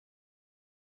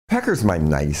Pecker's my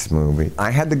nice movie.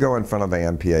 I had to go in front of the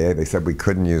MPAA. They said we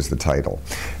couldn't use the title.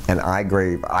 And I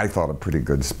thought a pretty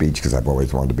good speech, because I've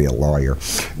always wanted to be a lawyer,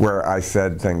 where I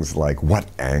said things like, what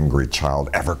angry child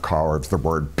ever carves the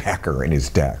word pecker in his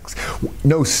desk?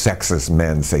 No sexist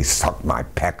men say, suck my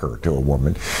pecker to a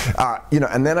woman.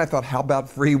 And then I thought, how about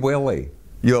Free Willy?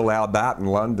 You allowed that in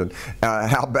London.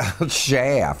 How about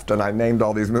Shaft? And I named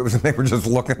all these movies, and they were just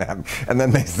looking at me. And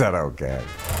then they said, okay.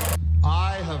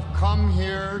 I have come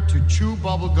here to chew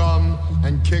bubblegum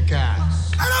and kick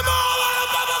ass. And I'm all out of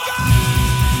bubblegum!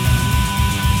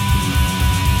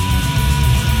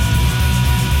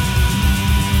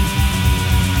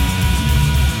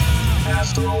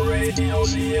 Astral Radio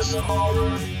Z is a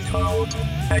horror, cult,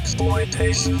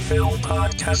 exploitation film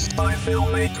podcast by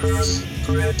filmmakers,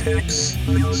 critics,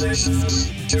 musicians,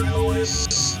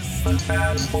 journalists, and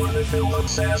fans for the film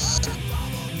obsessed.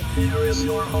 Here is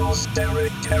your host,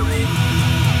 Derek Terry.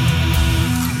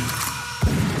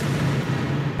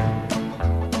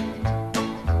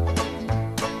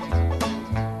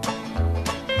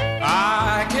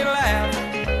 I can laugh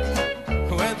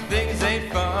when things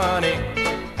ain't funny.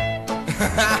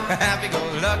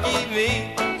 Happy-go-lucky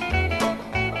me.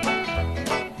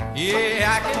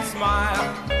 Yeah, I can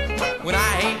smile when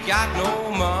I ain't got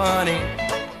no money.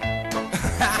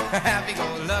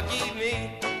 Happy-go-lucky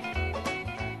me.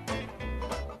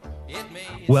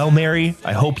 Well, Mary,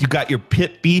 I hope you got your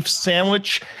pit beef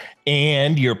sandwich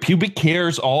and your pubic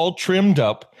hairs all trimmed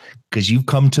up, because you've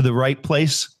come to the right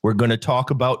place. We're going to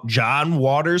talk about John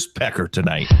Waters Pecker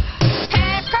tonight.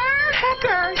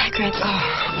 Pecker. Oh.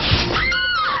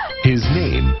 His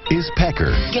name is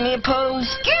Pecker. Give me a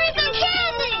pose. Give me some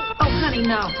candy. Oh, honey,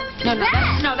 no.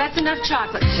 No, that's enough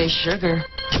chocolate. Say sugar.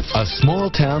 A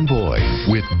small-town boy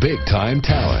with big-time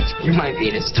talent. You're my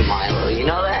Venus de Milo, you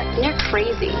know that? You're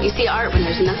crazy. You see art when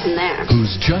there's nothing there.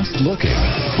 Who's just looking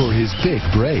for his big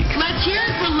break. Let's hear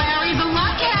it for Larry the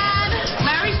Luckhead.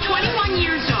 Larry's 21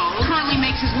 years old, currently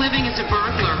makes his living as a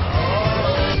burglar.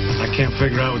 I can't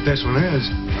figure out what this one is.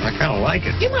 I kind of like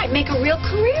it. You might make a real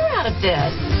career out of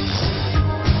this.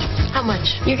 How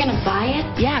much? You're gonna buy it?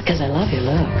 Yeah, because I love your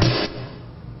look.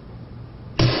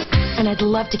 And I'd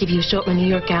love to give you a show at my New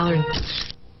York gallery.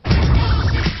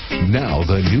 Now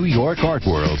the New York art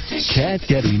world can't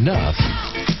get enough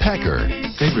Pecker.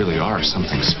 They really are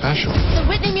something special. The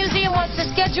Whitney Museum wants to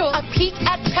schedule a peek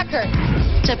at Pecker.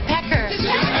 To Pecker.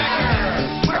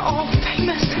 We're all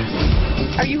famous.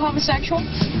 Are you homosexual?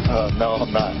 No,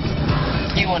 I'm not.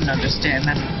 You wouldn't understand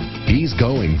that. He's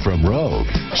going from rogue.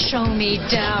 Show me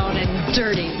down and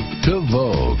dirty. To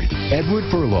Vogue. Edward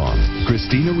Furlong,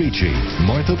 Christina Ricci,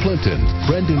 Martha Plimpton,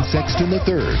 Brendan Sexton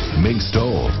III, Ming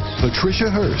Stoll,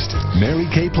 Patricia Hearst, Mary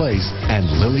Kay Place, and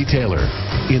Lily Taylor.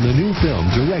 In the new film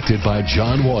directed by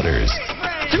John Waters.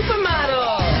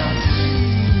 Supermodel.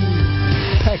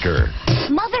 Pecker.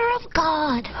 Mother of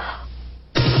God.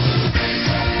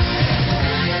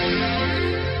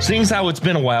 Seeing as how it's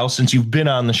been a while since you've been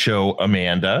on the show,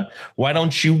 Amanda, why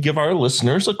don't you give our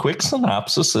listeners a quick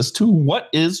synopsis as to what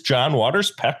is John Waters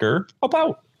Pecker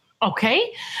about?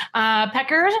 Okay.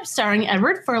 Pecker, starring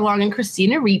Edward Furlong and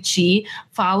Christina Ricci,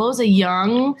 follows a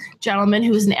young gentleman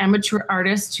who is an amateur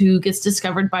artist who gets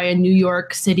discovered by a New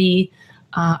York City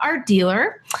art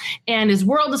dealer. And his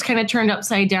world is kind of turned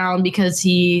upside down because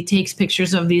he takes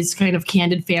pictures of these kind of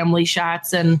candid family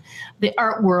shots, and the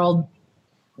art world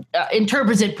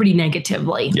interprets it pretty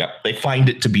negatively. Yeah, they find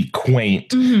it to be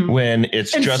quaint when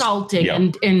it's insulting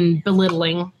and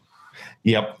belittling.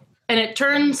 Yep. And it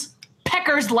turns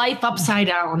Pecker's life upside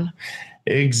down.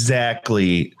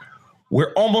 Exactly.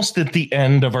 We're almost at the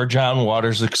end of our John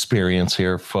Waters experience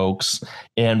here, folks.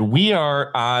 And we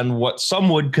are on what some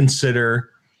would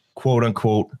consider, quote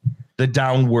unquote, the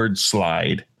downward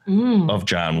slide of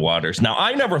John Waters. Now,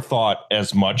 I never thought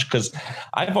as much because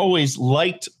I've always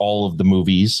liked all of the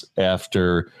movies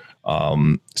after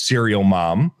Serial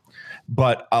Mom,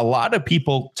 but a lot of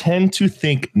people tend to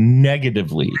think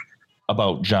negatively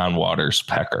about John Waters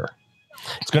Pecker.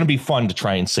 It's going to be fun to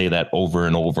try and say that over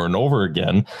and over and over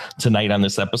again tonight on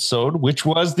this episode, which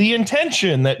was the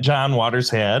intention that John Waters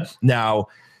had. Now,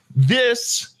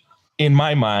 this, in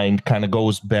my mind, kind of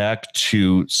goes back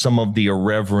to some of the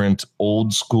irreverent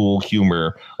old school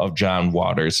humor of John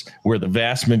Waters, where the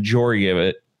vast majority of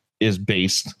it is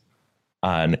based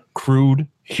on crude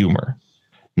humor.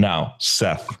 Now,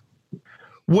 Seth,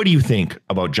 what do you think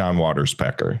about John Waters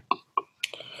Pecker?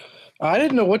 I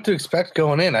didn't know what to expect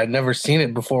going in. I'd never seen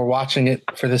it before watching it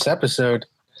for this episode.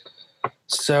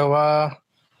 So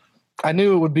I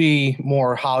knew it would be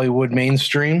more Hollywood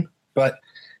mainstream, but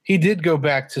he did go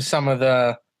back to some of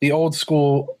the old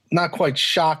school, not quite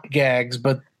shock gags,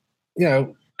 but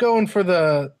going for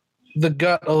the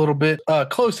gut a little bit.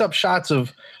 Close-up shots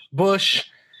of Bush.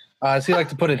 As he like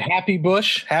to put it, happy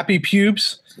Bush, happy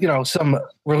pubes. Some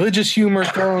religious humor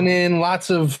thrown in,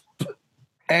 lots of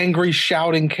angry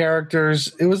shouting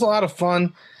characters. It was a lot of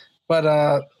fun, but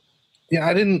I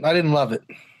didn't love it.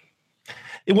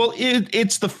 Well,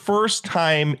 it's the first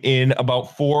time in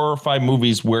about 4 or 5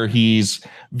 movies where he's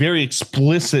very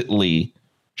explicitly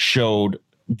showed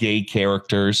gay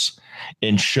characters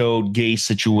and showed gay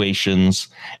situations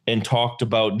and talked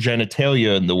about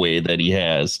genitalia in the way that he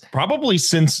has, probably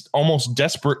since almost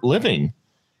Desperate Living,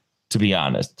 to be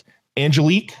honest.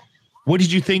 Angelique, what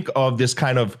did you think of this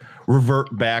kind of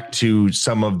revert back to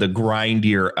some of the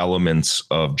grindier elements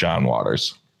of John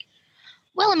Waters?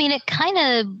 Well, I mean, it kind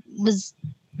of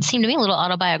seemed to me a little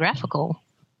autobiographical,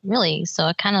 really.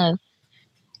 So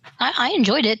I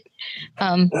enjoyed it,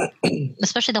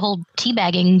 especially the whole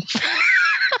teabagging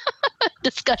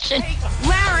discussion. Hey,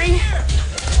 Larry,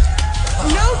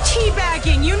 no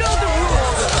teabagging. You know the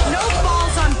rules. No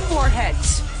balls on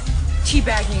foreheads.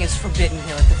 Teabagging is forbidden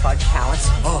here at the Fudge Palace.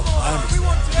 Oh, I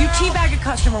understand. You teabag a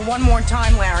customer one more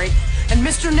time, Larry, and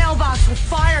Mr. Nailbox will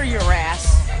fire your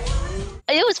ass.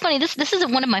 It was funny. This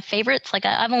isn't one of my favorites. Like,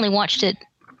 I've only watched it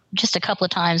just a couple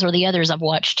of times, or the others I've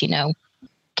watched, can't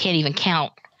even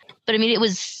count. But I mean, it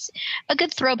was a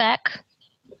good throwback,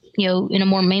 in a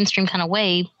more mainstream kind of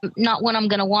way. Not one I'm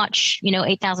going to watch,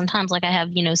 8,000 times like I have,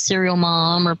 Serial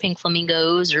Mom or Pink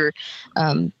Flamingos or,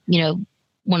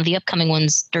 one of the upcoming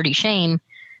ones, Dirty Shame.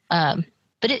 But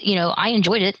I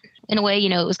enjoyed it in a way.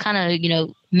 It was kind of,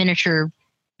 miniature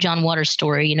John Waters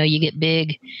story. You get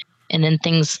big and then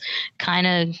things kind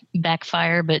of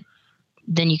backfire, but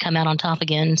then you come out on top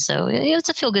again. So it's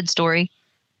a feel-good story.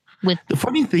 The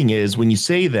funny thing is, when you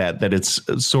say that it's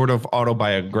sort of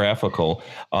autobiographical,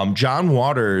 John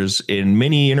Waters in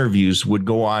many interviews would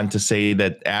go on to say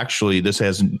that actually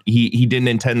he didn't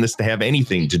intend this to have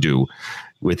anything to do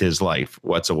with his life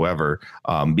whatsoever,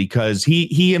 because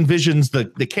he envisions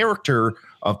the character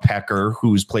of Pecker,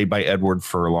 who's played by Edward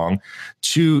Furlong,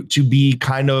 to be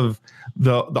kind of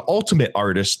the ultimate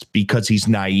artist, because he's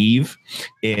naive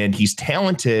and he's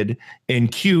talented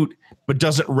and cute, but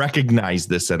doesn't recognize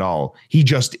this at all. He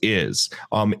just is.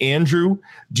 Andrew,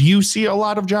 do you see a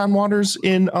lot of John Waters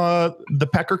in the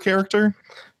Pecker character?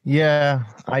 Yeah,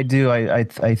 I do. I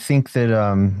think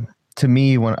that to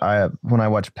me, when I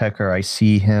watch Pecker, I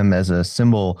see him as a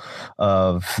symbol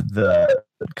of the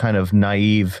kind of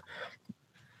naive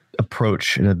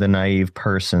approach, the naive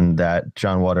person that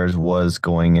John Waters was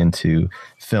going into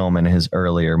film in his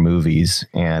earlier movies,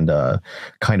 and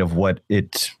kind of what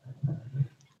it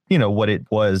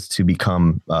was to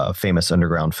become a famous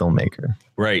underground filmmaker.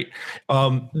 Right.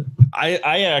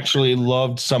 I actually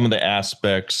loved some of the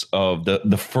aspects of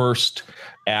the first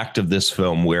act of this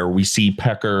film, where we see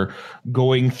Pecker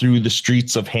going through the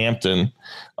streets of Hampton,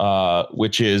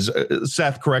 which is,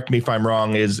 Seth, correct me if I'm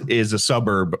wrong, is a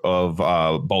suburb of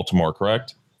Baltimore,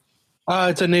 correct?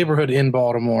 It's a neighborhood in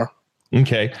Baltimore.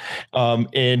 Okay.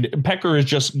 And Pecker is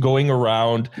just going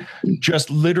around,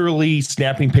 just literally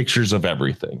snapping pictures of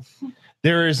everything.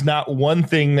 There is not one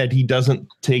thing that he doesn't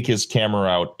take his camera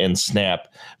out and snap,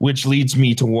 which leads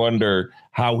me to wonder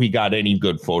how he got any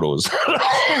good photos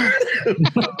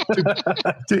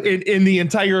in the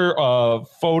entire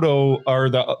photo, or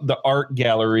the art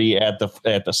gallery at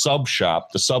the sub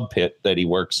shop, the sub pit that he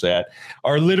works at,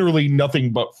 are literally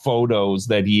nothing but photos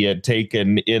that he had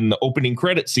taken in the opening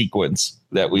credit sequence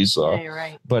that we saw. Yeah, you're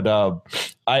right. But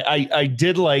I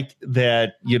did like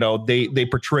that, they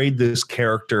portrayed this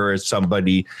character as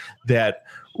somebody that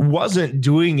wasn't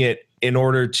doing it in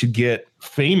order to get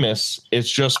famous.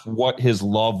 It's just what his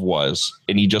love was,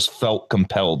 and he just felt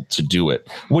compelled to do it.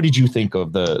 What did you think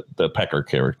of the Pecker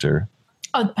character?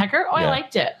 Oh, Pecker? Oh, yeah. I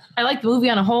liked it. I liked the movie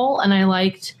on a whole, and I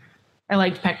liked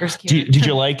Pecker's character. Did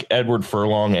you like Edward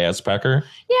Furlong as Pecker?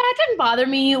 Yeah, it didn't bother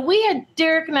me.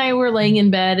 Derek and I were laying in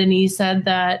bed, and he said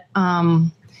that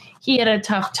he had a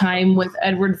tough time with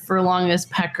Edward Furlong as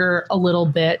Pecker a little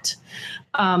bit.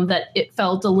 That it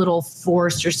felt a little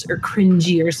forced or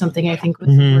cringy or something, I think was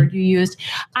the word you used.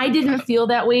 I didn't feel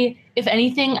that way. If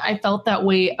anything, I felt that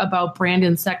way about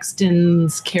Brandon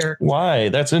Sexton's character. Why?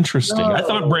 That's interesting. I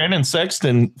thought Brandon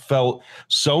Sexton felt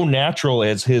so natural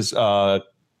as his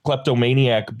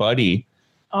kleptomaniac buddy.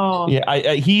 Oh,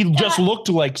 yeah. He just looked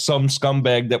like some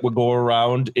scumbag that would go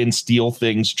around and steal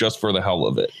things just for the hell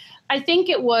of it. I think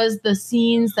it was the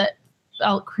scenes that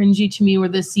felt cringy to me were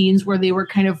the scenes where they were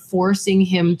kind of forcing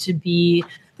him to be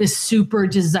this super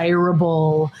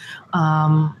desirable,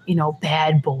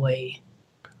 bad boy,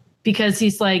 because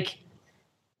he's like,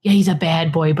 yeah, he's a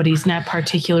bad boy, but he's not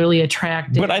particularly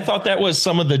attractive. But I thought that was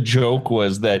some of the joke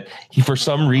was that he, for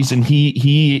some reason,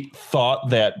 he thought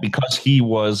that because he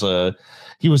was a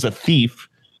thief,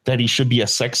 that he should be a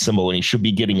sex symbol and he should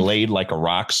be getting laid like a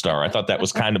rock star. I thought that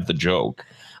was kind of the joke.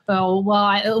 Well,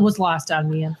 it was lost on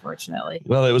me, unfortunately.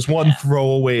 Well, it was one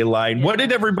throwaway line. Yeah. What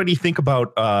did everybody think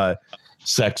about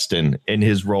Sexton and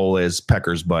his role as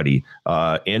Pecker's buddy?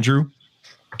 Andrew?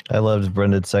 I loved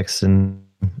Brendan Sexton.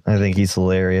 I think he's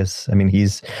hilarious. I mean,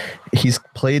 he's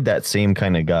played that same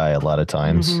kind of guy a lot of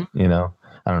times, you know.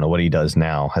 I don't know what he does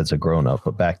now as a grown up,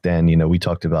 but back then, you know, we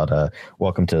talked about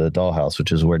Welcome to the Dollhouse,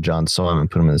 which is where John saw him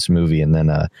and put him in this movie. And then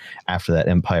after that,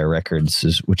 Empire Records,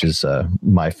 which is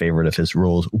my favorite of his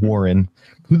roles, Warren.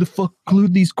 Who the fuck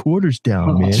glued these quarters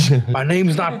down, man? My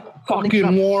name's not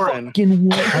fucking Warren. Fucking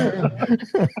Warren.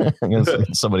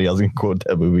 Somebody else can quote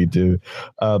that movie too.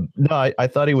 No, I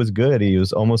thought he was good. He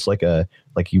was almost like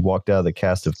he walked out of the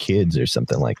cast of Kids or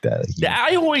something like that.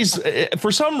 I always,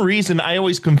 for some reason, I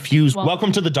always confuse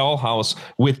Welcome to the Dollhouse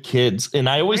with Kids. And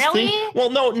I always think, well,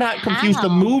 no, not confuse the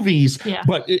movies,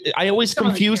 but I always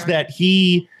confuse that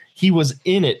he was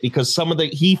in it because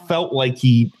he felt like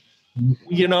he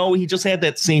just had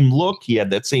that same look. He had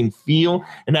that same feel.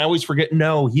 And I always forget,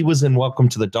 no, he was in Welcome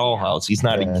to the Dollhouse. He's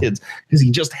not in Kids because he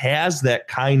just has that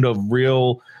kind of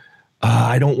real,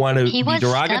 I don't want to be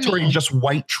derogatory, just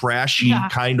white trashy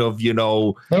kind of,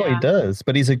 No, he does.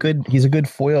 But he's a good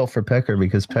foil for Pecker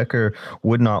because Pecker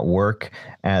would not work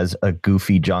as a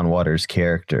goofy John Waters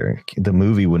character. The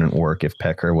movie wouldn't work if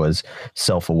Pecker was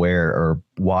self-aware or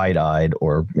wide-eyed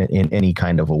or in any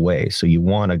kind of a way. So you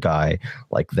want a guy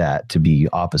like that to be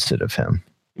opposite of him.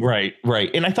 Right.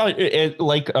 And I thought,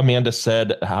 like Amanda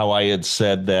said, how I had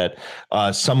said that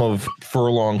some of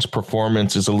Furlong's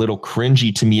performance is a little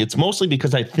cringy to me. It's mostly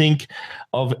because I think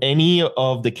of any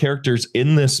of the characters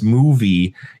in this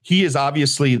movie, he is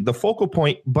obviously the focal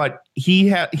point, but he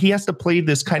has to play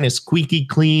this kind of squeaky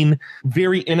clean,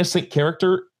 very innocent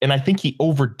character. And I think he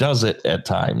overdoes it at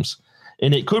times.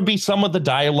 And it could be some of the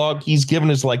dialogue he's given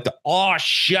is like the "aw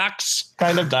shucks"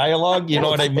 kind of dialogue. You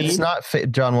know what I mean? It's not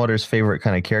John Waters' favorite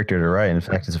kind of character to write. In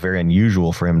fact, it's very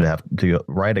unusual for him to have to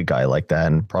write a guy like that.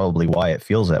 And probably why it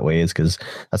feels that way is because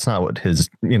that's not what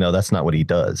that's not what he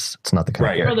does. It's not the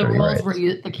kind of character. Or the roles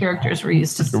the characters were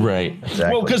used to see. Right.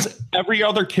 Exactly. Well, because every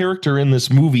other character in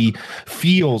this movie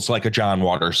feels like a John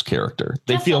Waters character.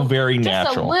 They feel very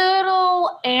natural. Just a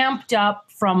little amped up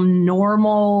from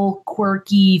normal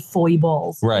quirky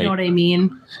foibles. Right. You know what I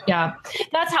mean? Yeah.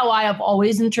 That's how I have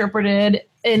always interpreted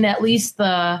in at least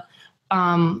the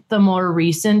more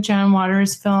recent John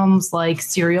Waters films like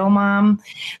Serial Mom.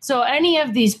 So any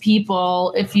of these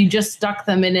people, if you just stuck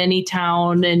them in any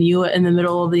town and you in the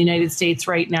middle of the United States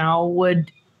right now,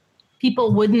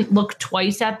 people wouldn't look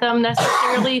twice at them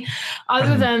necessarily,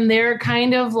 other than they're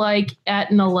kind of like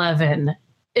at an 11,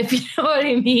 if you know what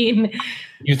I mean.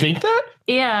 You think that?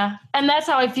 Yeah. And that's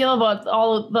how I feel about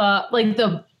all of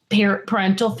the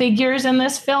parental figures in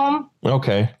this film.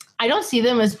 Okay. I don't see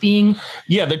them as being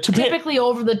they're typically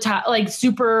over the top, like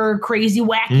super crazy,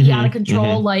 wacky, out of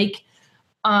control, like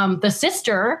the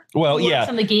sister. Well, who works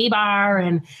in the gay bar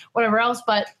and whatever else,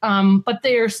 but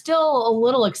they're still a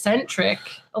little eccentric.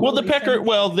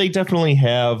 They definitely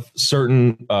have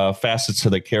certain facets to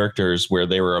the characters where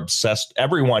they were obsessed.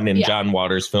 Everyone in John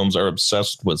Waters films are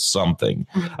obsessed with something.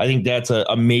 I think that's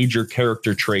a major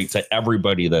character trait to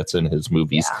everybody that's in his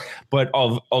movies. But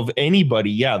of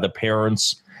anybody, the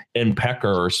parents and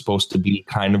Pecker are supposed to be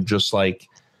kind of just like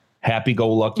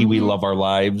happy-go-lucky. We love our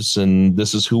lives and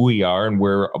this is who we are, and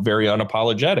we're very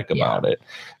unapologetic about it,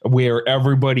 where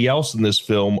everybody else in this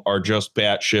film are just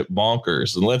batshit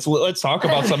bonkers. And let's talk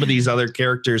about some of these other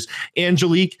characters.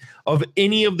 Angelique, of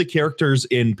any of the characters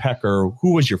in Pecker,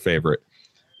 who was your favorite?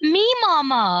 Me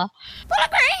Mama. Full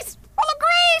of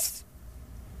grace.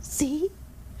 See,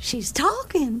 she's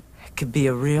talking. It could be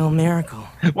a real miracle.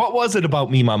 What was it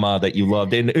about Me Mama that you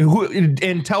loved?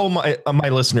 And tell my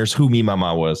listeners who Me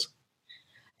Mama was.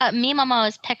 Me Mama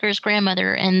is Pecker's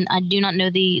grandmother, and I do not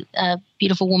know the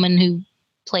beautiful woman who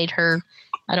played her.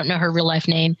 I don't know her real life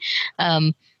name,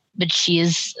 but she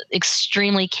is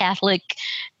extremely Catholic,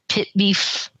 pit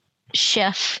beef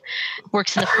chef,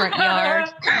 works in the front yard,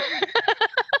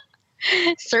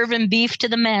 serving beef to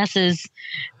the masses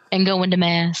and going to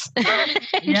mass.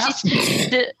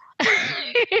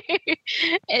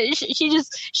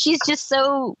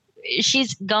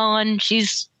 She's gone.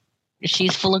 She's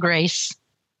full of grace.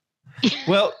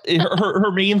 Well,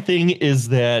 her main thing is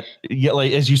that,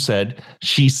 like as you said,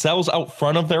 she sells out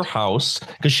front of their house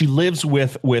because she lives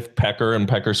with Pecker and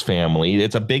Pecker's family.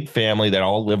 It's a big family that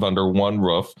all live under one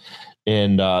roof.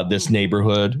 in this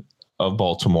neighborhood of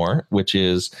Baltimore, which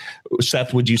is,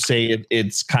 Seth, would you say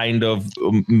it's kind of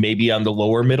maybe on the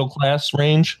lower middle class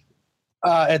range?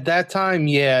 At that time,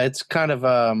 yeah, it's kind of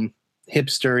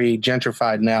hipstery,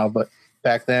 gentrified now, but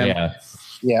back then,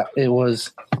 yeah, it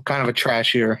was kind of a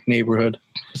trashier neighborhood.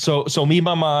 So Me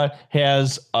Mama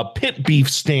has a pit beef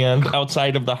stand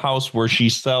outside of the house where she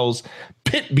sells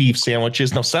pit beef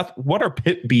sandwiches. Now, Seth, what are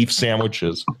pit beef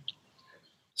sandwiches?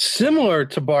 Similar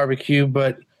to barbecue,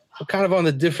 but kind of on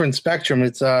the different spectrum.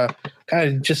 It's kind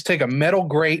of just take a metal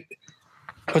grate,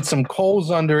 put some coals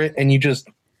under it, and you just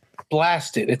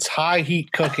blast it. It's high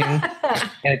heat cooking, and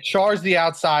it chars the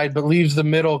outside, but leaves the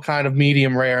middle kind of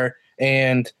medium rare,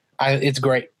 and it's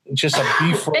great. It's just a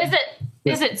beef.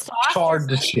 Is it sauced? Charred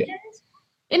to shit.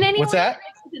 In any What's way? that?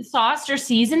 Is it sauced or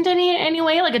seasoned any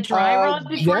way, like a dry rub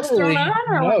before it's thrown on?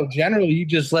 Or no, generally you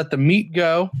just let the meat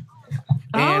go,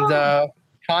 and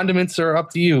condiments are up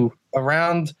to you.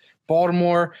 Around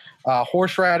Baltimore,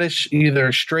 horseradish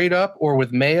either straight up or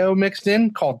with mayo mixed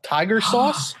in, called tiger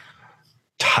sauce.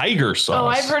 Tiger sauce. Oh,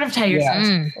 I've heard of tiger sauce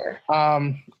before.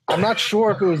 I'm not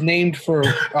sure if it was named for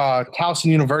Towson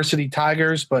University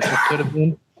Tigers, but it could have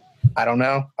been. I don't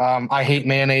know. I hate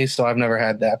mayonnaise, so I've never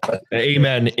had that. But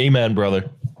amen, brother.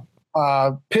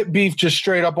 Pit beef just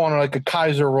straight up on like a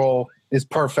Kaiser roll is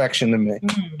perfection to me.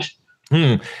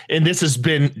 And this has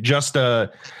been just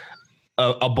a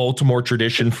Baltimore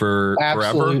tradition for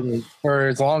Absolutely. Forever? For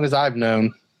as long as I've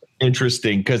known.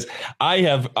 Interesting, because I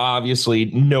have obviously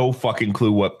no fucking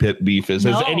clue what pit beef is.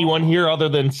 No. Has anyone here other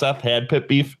than Seth had pit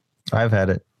beef? I've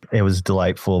had it. It was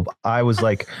delightful. I was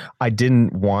like, I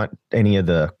didn't want any of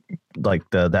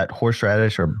that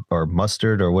horseradish or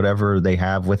mustard or whatever they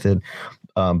have with it.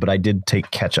 But I did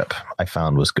take ketchup. I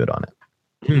found was good on it.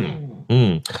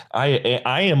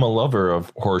 I am a lover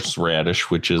of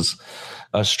horseradish, which is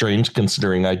strange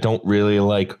considering I don't really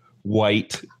like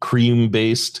white cream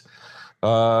based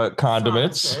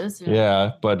condiments. Sauces,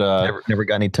 yeah, but never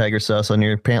got any tiger sauce on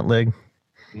your pant leg?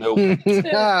 Nope.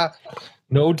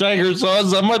 No tiger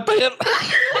sauce on my pant.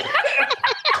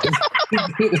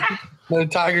 No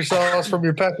tiger sauce from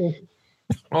your pepper.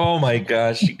 Oh my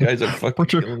gosh, you guys are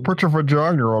fucking put your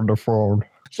vagina on the phone.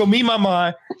 So Me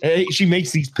Mama, she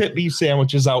makes these pit beef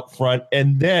sandwiches out front,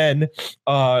 and then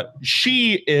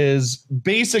she is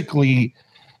basically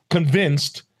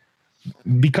convinced,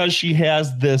 because she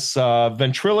has this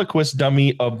ventriloquist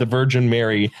dummy of the Virgin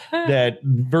Mary, that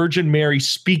Virgin Mary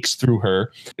speaks through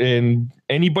her, and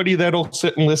anybody that'll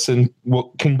sit and listen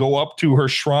can go up to her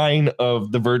shrine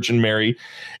of the Virgin Mary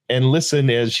and listen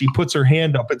as she puts her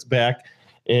hand up its back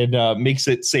and makes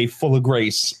it say "full of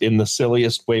grace" in the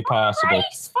silliest way possible.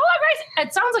 Full of grace.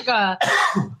 It sounds like a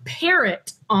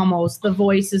parrot almost. The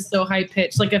voice is so high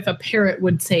pitched, like if a parrot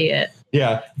would say it.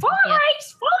 Yeah. Full of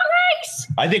grace. Full of grace.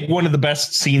 I think one of the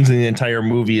best scenes in the entire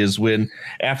movie is when,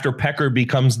 after Pecker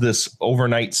becomes this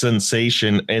overnight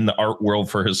sensation in the art world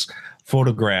for his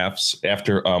photographs,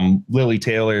 after Lily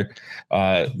Taylor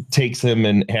takes him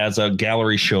and has a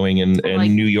gallery showing in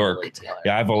New York.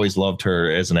 Yeah, I've always loved her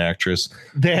as an actress.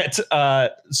 That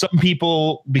some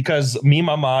people, because Me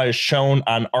Mama is shown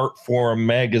on Art Forum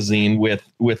magazine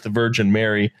with the Virgin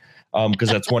Mary, because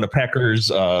that's one of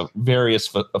Pecker's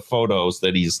various photos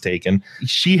that he's taken.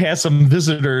 She has some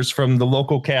visitors from the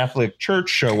local Catholic church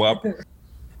show up.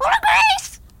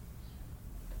 Grace!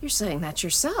 You're saying that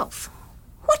yourself.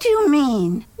 What do you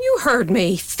mean? You heard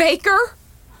me, faker.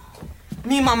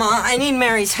 Me, Mama, I need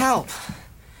Mary's help.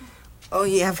 Oh,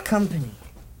 you have company.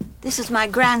 This is my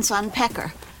grandson,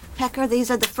 Pecker. Pecker,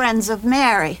 these are the friends of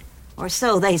Mary. Or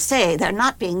so they say. They're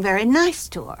not being very nice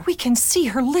to her. We can see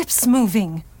her lips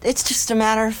moving. It's just a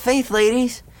matter of faith,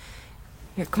 ladies.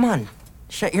 Here, come on.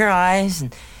 Shut your eyes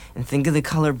and think of the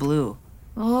color blue.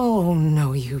 Oh,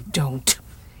 no, you don't.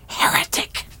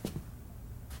 Heretic.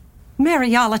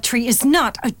 Mariolatry is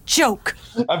not a joke.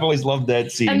 I've always loved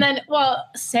that scene. And then, well,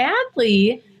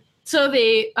 sadly, so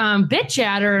they bitch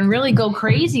at her and really go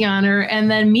crazy on her. And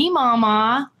then Me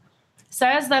Mama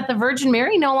says that the Virgin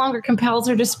Mary no longer compels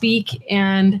her to speak.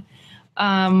 And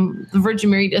the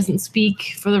Virgin Mary doesn't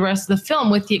speak for the rest of the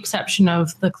film, with the exception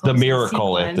of the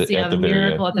miracle sequence. at the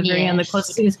miracle at the very end, the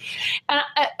closest sequence. And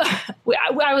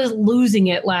I was losing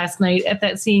it last night at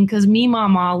that scene because Me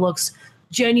Mama looks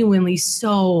genuinely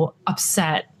so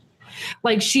upset.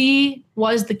 Like she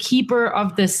was the keeper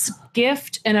of this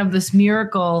gift and of this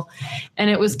miracle, and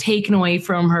it was taken away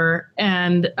from her.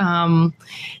 And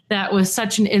that was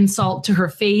such an insult to her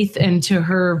faith and to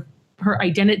her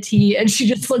identity. And she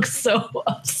just looks so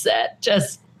upset,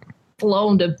 just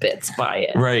blown to bits by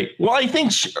it. Right. Well, I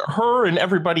think her and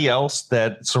everybody else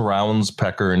that surrounds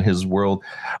Pecker and his world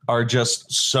are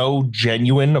just so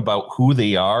genuine about who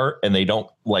they are, and they don't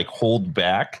like hold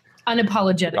back.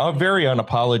 Unapologetic. Very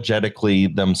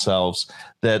unapologetically themselves,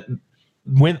 that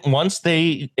once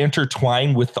they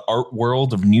intertwine with the art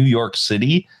world of New York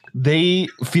City, they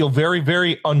feel very,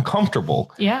 very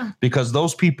uncomfortable. Yeah. Because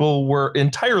those people were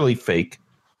entirely fake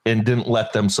and didn't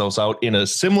let themselves out, in a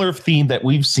similar theme that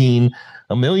we've seen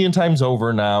a million times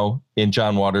over now in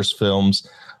John Waters films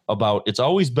about it's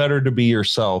always better to be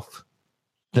yourself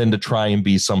than to try and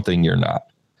be something you're not.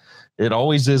 It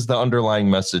always is the underlying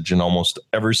message in almost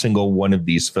every single one of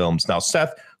these films. Now,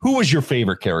 Seth, who was your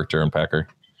favorite character in Pecker?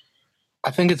 I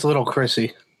think it's Little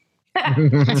Chrissy.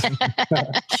 Sugar.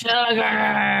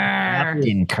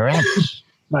 Incorrect.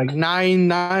 Like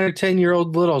 9 or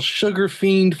 10-year-old little sugar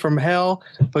fiend from hell,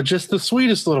 but just the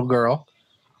sweetest little girl.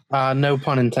 No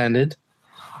pun intended.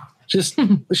 Just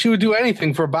she would do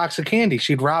anything for a box of candy.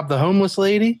 She'd rob the homeless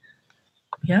lady.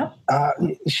 Yeah.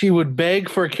 She would beg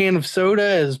for a can of soda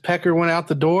as Pecker went out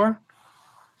the door.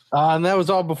 And that was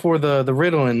all before the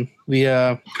Ritalin.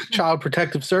 The Child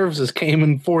Protective Services came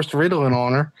and forced Ritalin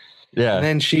on her. Yeah.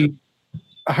 And then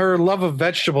her love of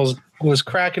vegetables was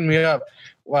cracking me up.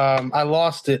 I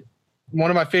lost it.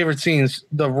 One of my favorite scenes,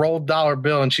 the rolled dollar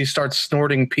bill, and she starts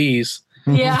snorting peas.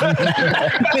 Yeah.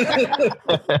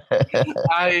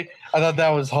 I thought that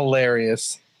was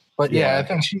hilarious. But yeah, I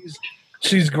think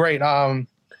she's great.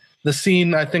 The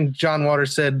scene, I think John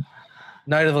Waters said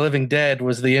Night of the Living Dead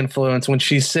was the influence, when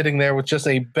she's sitting there with just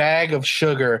a bag of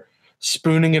sugar,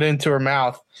 spooning it into her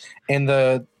mouth, and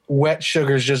the wet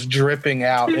sugar's just dripping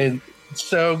out. It's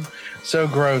so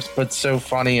gross, but so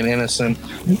funny and innocent.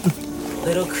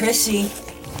 Little Chrissy.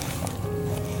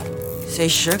 Say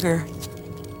sugar.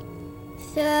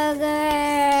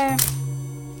 Sugar.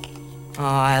 Oh,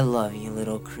 I love you,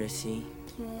 little Chrissy.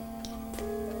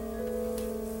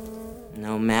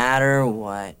 No matter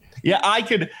what. Yeah, I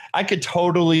could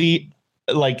totally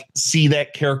like see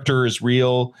that character is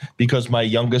real, because my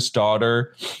youngest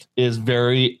daughter is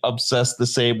very obsessed the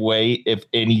same way if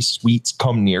any sweets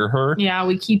come near her. Yeah,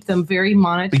 we keep them very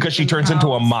monitored. Because she turns into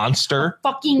a monster.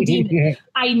 Fucking demon.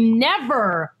 I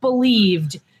never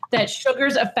believed that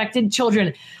sugars affected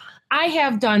children. I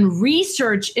have done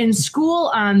research in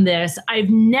school on this. I've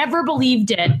never believed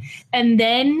it. And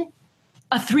then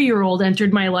a 3-year-old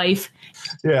entered my life.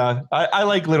 Yeah, I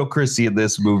like little Chrissy in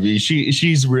this movie.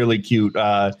 She's really cute.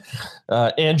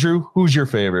 Andrew, who's your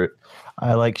favorite?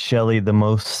 I like Shelley the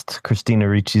most, Christina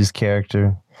Ricci's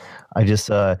character. I just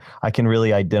I can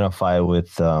really identify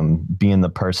with being the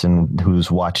person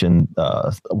who's watching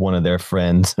one of their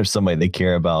friends or somebody they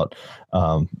care about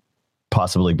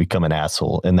possibly become an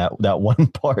asshole in that one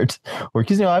part where,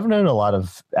 because I've known a lot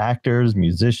of actors,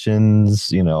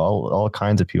 musicians, all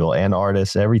kinds of people and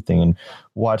artists, everything, and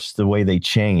watch the way they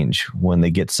change when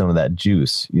they get some of that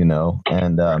juice,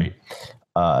 and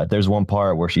there's one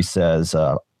part where she says,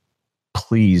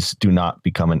 please do not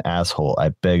become an asshole. I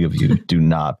beg of you, do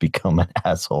not become an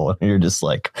asshole. And you're just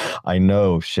like, I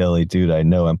know, Shelley, dude, I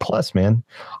know. And plus, man,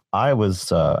 I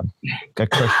was I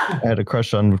had a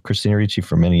crush on Christina Ricci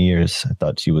for many years. I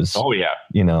thought she was, oh yeah,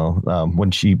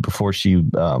 before she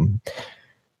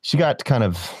got kind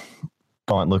of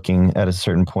gaunt looking at a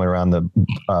certain point around the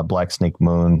Black Snake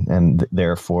Moon and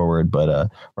there forward, but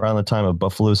around the time of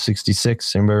Buffalo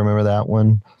 66, anybody remember that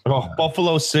one? Oh,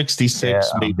 Buffalo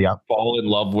 66 made me fall in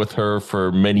love with her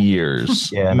for many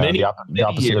years. Yeah, the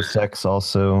opposite years. Of sex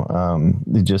also.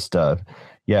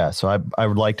 So I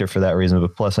liked her for that reason,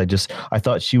 but plus I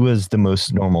thought she was the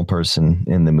most normal person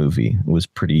in the movie.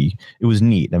 It was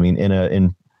neat. I mean,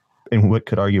 in what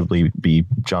could arguably be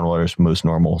John Waters' most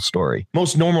normal story.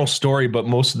 Most normal story, but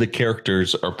most of the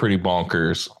characters are pretty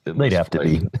bonkers. They'd have to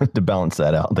be to balance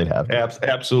that out. They'd have to.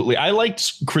 Absolutely. I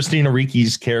liked Christina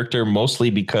Ricci's character mostly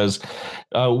because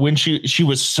when she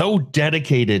was so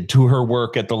dedicated to her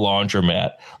work at the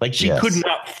laundromat, like she could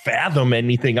not fathom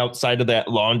anything outside of that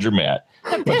laundromat.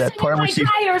 I'm pissing in my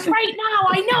tires right now.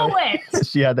 I know it.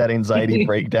 She had that anxiety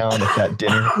breakdown at that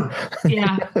dinner.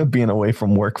 Yeah. Being away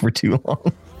from work for too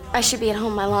long. I should be at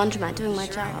home at my laundromat doing my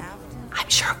job. I'm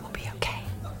sure it will be okay.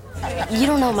 You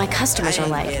don't know what my customers are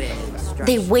like.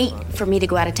 They wait for me to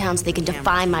go out of town so they can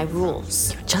defy my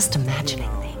rules. You're just imagining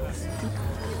things.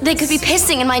 They could be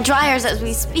pissing in my dryers as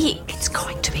we speak. It's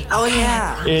going to be. Oh,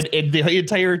 yeah. And the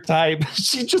entire time,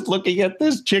 she's just looking at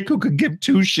this chick who could give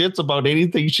two shits about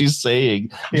anything she's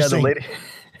saying. Yeah, the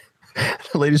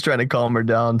lady's trying to calm her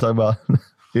down, talking about,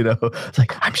 it's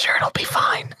like, I'm sure it'll be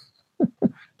fine.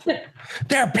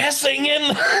 They're pissing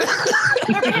in.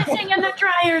 They're pissing in the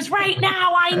dryers right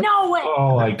now. I know it.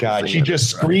 Oh my God. She's just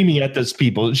screaming at these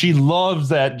people. She loves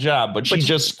that job, but she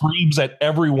just screams at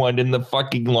everyone in the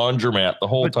fucking laundromat the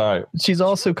whole time. She's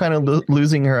also kind of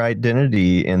losing her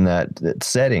identity in that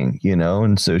setting, you know,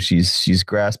 and so she's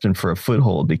grasping for a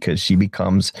foothold because she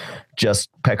becomes just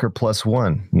Pecker plus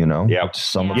one, you know. Yeah,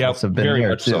 some of us have been very there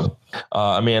much too. so.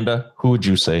 Amanda, who would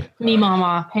you say? Me,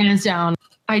 Mama, hands down.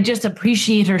 I just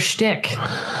appreciate her shtick.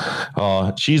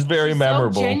 She's very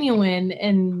memorable. So genuine,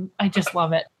 and I just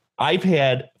love it. I've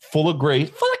had full of grace.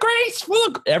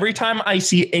 Every time I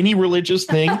see any religious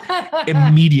thing,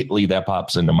 immediately that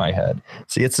pops into my head.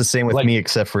 See, it's the same with me,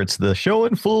 except for it's the show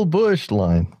in full bush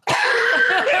line.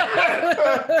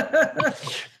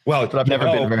 Well, but I've never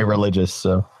been very religious,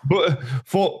 so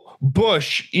full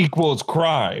bush equals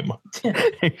crime.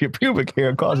 Your pubic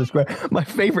hair causes crime. My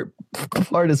favorite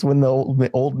part is when the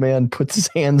old man puts his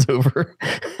hands over.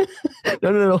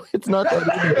 No, it's not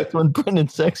that. It's when Brendan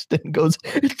Sexton goes,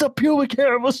 "It's the pubic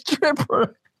hair of a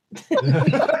stripper." In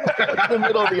the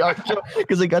middle of the art show,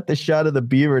 because they got the shot of the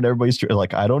beaver and everybody's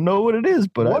like, I don't know what it is,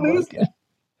 but what is it?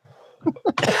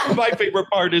 My favorite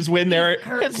part is when they're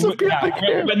where they're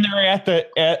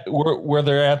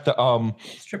at the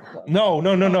strip club. No.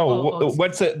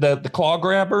 What's it? The claw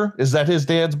grabber? Is that his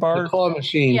dad's bar? The claw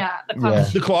machine. Yeah, the claw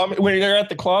machine. The claw, when they're at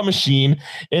the claw machine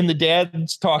and the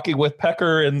dad's talking with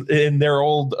Pecker and their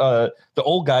old the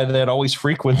old guy that always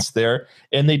frequents there,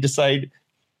 and they decide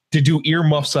to do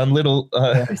earmuffs on little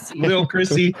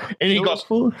Chrissy, and he goes,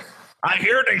 I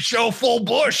hear they show full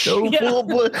bush. Full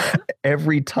bush.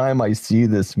 Every time I see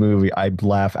this movie, I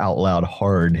laugh out loud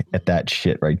hard at that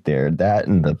shit right there. That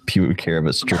and the pubic hair of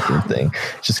a stripper thing.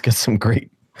 Just got some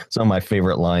of my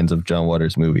favorite lines of John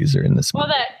Waters movies are in this movie.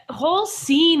 Well, that whole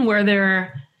scene where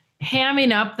they're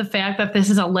hamming up the fact that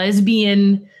this is a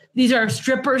lesbian, these are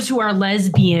strippers who are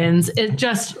lesbians. It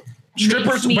just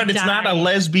strippers, but it's not a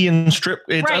lesbian strip.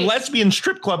 It's a lesbian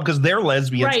strip club because they're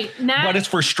lesbians, right? But it's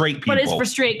for straight people. But it's for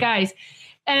straight guys,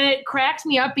 and it cracks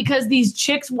me up because these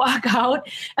chicks walk out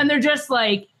and they're just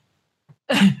like,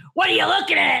 "What are you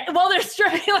looking at?" Well, they're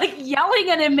stripping, like yelling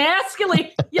and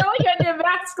emasculating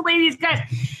these guys.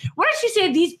 What did she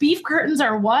say? These beef curtains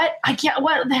are what? I can't.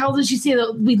 What the hell did she say?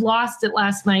 That we lost it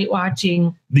last night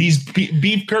watching. These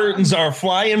beef curtains are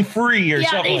flying free, or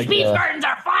something like that. These beef curtains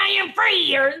are flying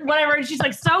free, or whatever. And she's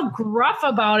like so gruff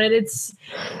about it.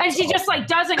 And she just like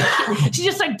doesn't. She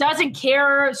just like doesn't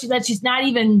care that she's not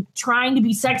even trying to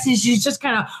be sexy. She's just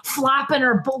kind of flopping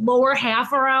her lower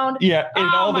half around. Yeah, and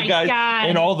all the guys,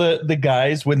 and all the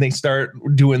guys when they start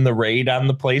doing the raid on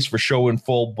the place for showing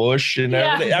full bush, and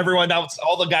everyone else,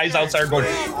 all the guys outside are going,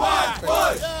 "We want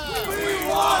bush! We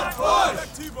want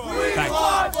bush! We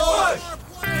want bush!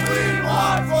 We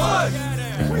want bush!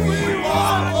 We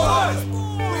want bush! We want bush!"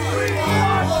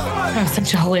 That was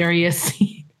such a hilarious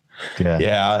scene.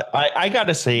 Yeah. I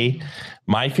gotta say,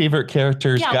 my favorite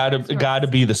character's gotta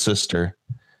be the sister.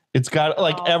 It's got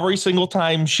every single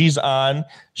time she's on,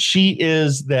 she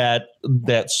is that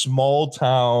small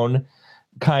town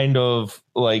kind of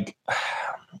like,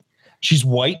 she's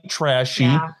white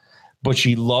trashy, but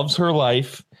she loves her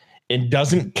life and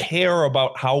doesn't care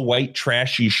about how white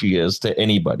trashy she is to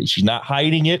anybody. She's not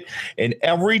hiding it. And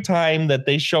every time that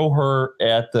they show her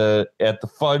at the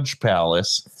Fudge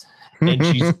Palace, and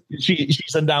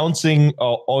she's announcing,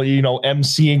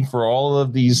 emceeing for all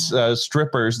of these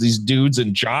strippers, these dudes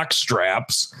in jock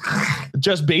straps,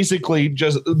 just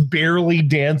barely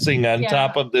dancing on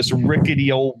top of this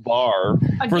rickety old bar.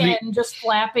 Again, just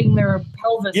flapping their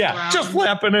pelvis around. Just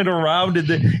flapping it around.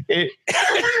 And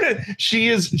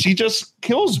she just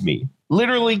kills me.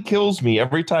 Literally kills me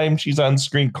every time she's on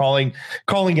screen, calling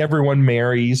everyone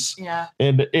Marys. Yeah.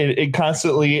 And it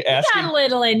constantly asking. Got a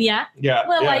little in ya. Yeah.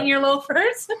 Little in your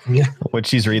loafers. When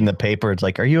she's reading the paper, it's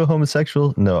like, "Are you a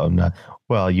homosexual?" "No, I'm not."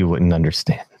 "Well, you wouldn't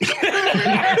understand."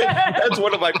 That's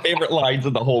one of my favorite lines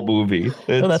in the whole movie.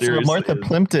 That's what Martha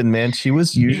Plimpton, man. She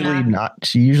was usually not.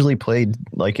 She usually played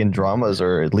like in dramas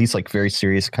or at least like very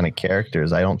serious kind of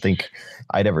characters. I don't think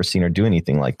I'd ever seen her do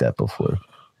anything like that before.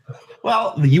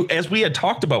 Well, as we had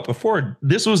talked about before,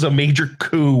 this was a major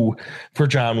coup for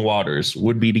John Waters,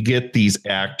 would be to get these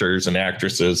actors and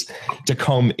actresses to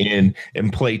come in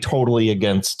and play totally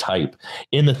against type.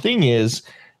 And the thing is,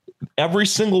 every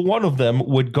single one of them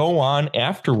would go on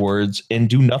afterwards and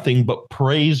do nothing but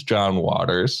praise John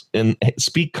Waters and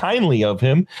speak kindly of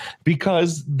him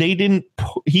because he didn't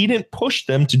push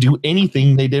them to do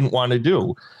anything they didn't want to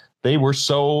do. It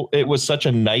was such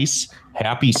a nice,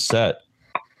 happy set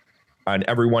on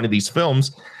every one of these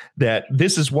films that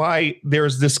this is why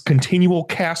there's this continual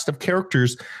cast of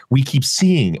characters we keep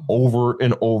seeing over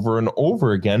and over and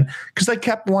over again, because they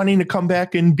kept wanting to come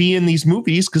back and be in these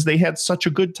movies because they had such a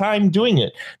good time doing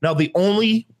it. Now, the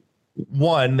only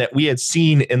one that we had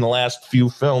seen in the last few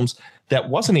films that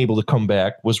wasn't able to come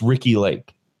back was Ricki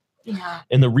Lake. Yeah.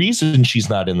 And the reason she's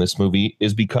not in this movie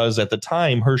is because at the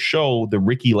time her show, the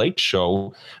Ricki Lake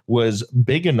Show, was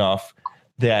big enough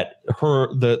that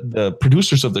the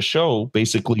producers of the show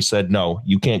basically said, no,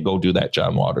 you can't go do that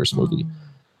John Waters movie,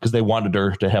 because they wanted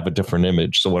her to have a different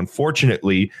image. So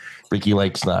unfortunately, Ricki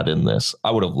Lake's not in this. I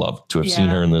would have loved to have seen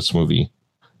her in this movie,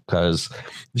 because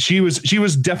she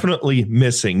was definitely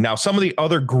missing. Now, some of the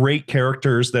other great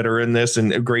characters that are in this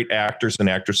and great actors and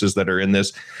actresses that are in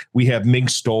this, we have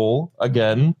Mink Stole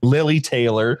again, Lili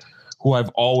Taylor, who I've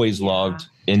always loved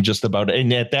in just about,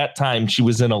 and at that time she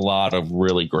was in a lot of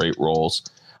really great roles.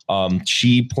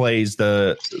 She plays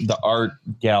the art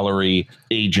gallery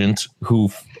agent who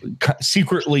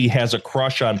secretly has a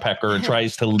crush on Pecker and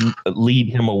tries to lead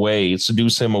him away,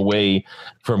 seduce him away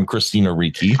from Christina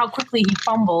Ricci. How quickly he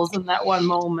fumbles in that one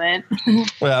moment.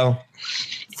 Well,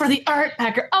 for the art,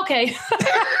 Pecker. Okay.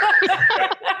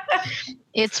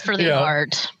 It's for the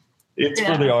art. It's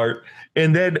for the art.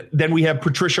 And then we have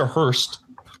Patricia Hearst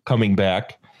coming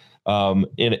back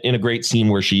in a great scene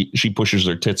where she pushes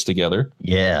her tits together.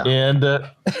 Yeah. And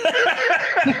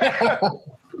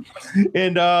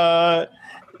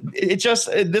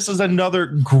this is another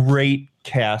great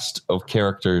cast of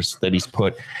characters that he's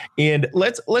put. And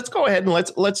let's go ahead and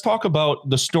let's talk about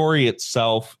the story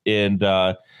itself. And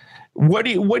what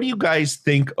do you guys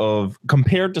think of,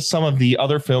 compared to some of the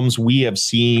other films we have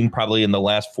seen probably in the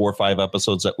last 4 or 5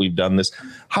 episodes that we've done this?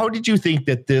 How did you think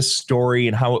that this story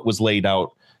and how it was laid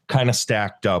out kind of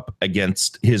stacked up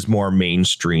against his more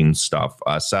mainstream stuff?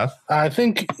 Seth? I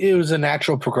think it was a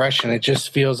natural progression. It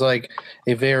just feels like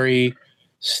a very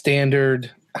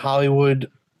standard Hollywood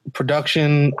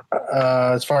production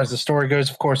as far as the story goes.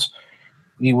 Of course,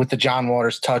 with the John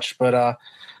Waters touch, but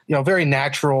very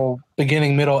natural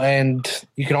beginning, middle, end.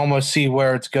 You can almost see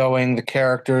where it's going. The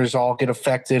characters all get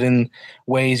affected in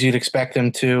ways you'd expect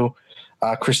them to.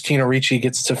 Christina Ricci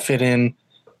gets to fit in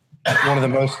one of the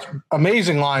most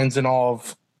amazing lines in all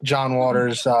of John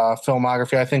Waters'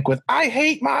 filmography, I think, with "I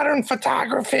hate modern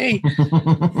photography."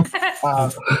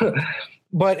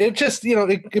 But it just,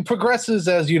 it progresses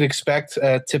as you'd expect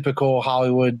a typical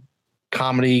Hollywood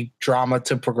comedy drama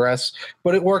to progress,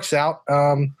 but it works out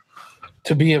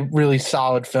to be a really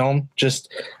solid film.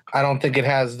 Just, I don't think it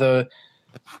has a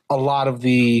lot of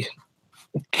the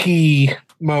key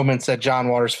moments that John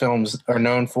Waters films are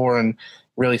known for and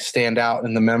really stand out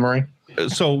in the memory.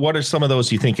 So what are some of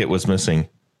those you think it was missing?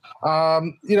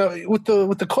 With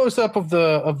the close up of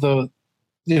the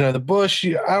bush,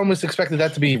 I almost expected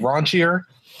that to be raunchier.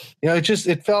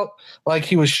 It felt like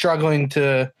he was struggling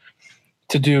to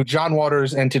do John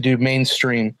Waters and to do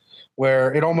mainstream,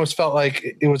 where it almost felt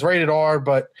like it was rated R,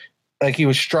 but like he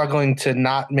was struggling to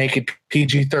not make it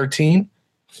PG-13,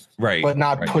 right? But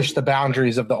not push the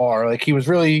boundaries of the R. Like he was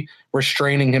really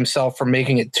restraining himself from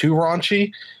making it too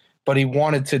raunchy, but he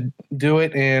wanted to do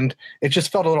it, and it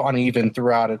just felt a little uneven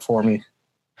throughout it for me.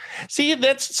 See,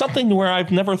 that's something where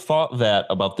I've never thought that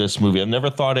about this movie. I've never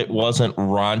thought it wasn't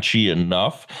raunchy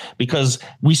enough, because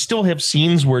we still have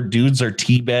scenes where dudes are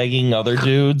teabagging other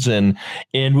dudes, and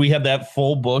we have that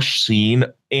full bush scene.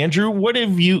 Andrew, what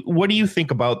do you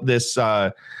think about this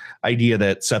idea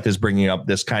that Seth is bringing up,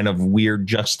 this kind of weird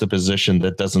juxtaposition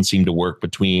that doesn't seem to work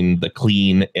between the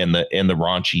clean and the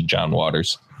raunchy John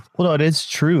Waters? Well, no, it is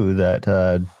true that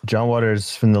John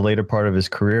Waters, from the later part of his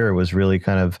career, was really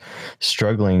kind of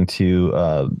struggling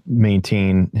to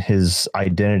maintain his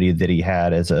identity that he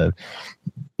had as a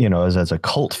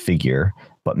cult figure,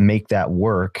 but make that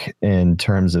work in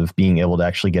terms of being able to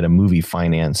actually get a movie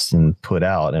financed and put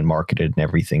out and marketed and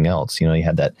everything else. He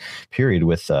had that period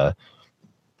with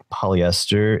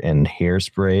Polyester and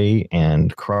Hairspray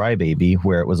and Crybaby,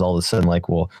 where it was all of a sudden like,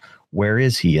 well, where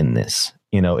is he in this?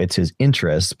 It's his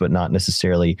interest, but not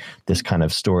necessarily this kind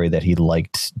of story that he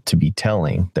liked to be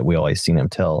telling, that we always seen him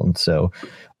tell. And so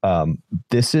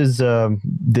this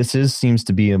seems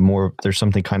to be there's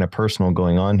something kind of personal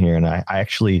going on here. And I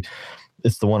actually,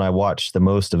 it's the one I watched the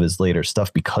most of his later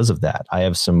stuff because of that. I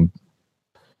have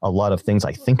a lot of things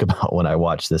I think about when I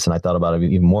watch this, and I thought about it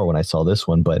even more when I saw this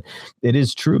one. But it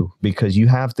is true, because you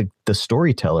have the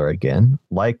storyteller again,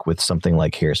 like with something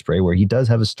like Hairspray, where he does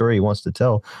have a story he wants to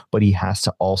tell, but he has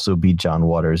to also be John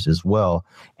Waters as well.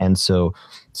 And so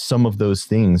some of those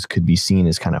things could be seen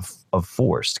as kind of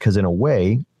forced, because in a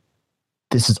way,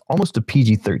 this is almost a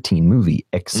PG-13 movie,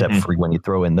 except for when you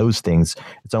throw in those things.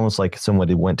 It's almost like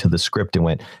somebody went to the script and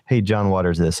went, "Hey, John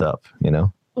Waters this up,"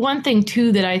 One thing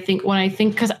too that I think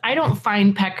because I don't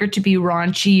find Pecker to be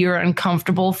raunchy or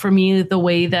uncomfortable for me the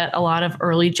way that a lot of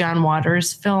early John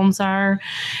Waters films are.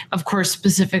 Of course,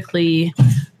 specifically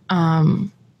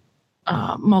Multiple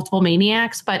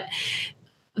Maniacs, but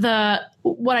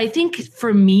what I think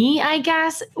for me, I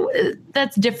guess,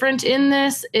 that's different in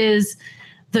this is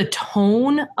the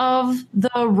tone of the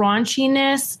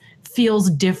raunchiness feels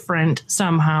different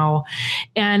somehow.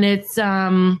 And it's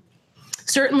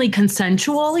certainly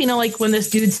consensual, like when this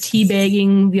dude's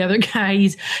teabagging the other guy,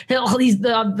 he's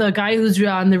the guy who's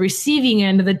on the receiving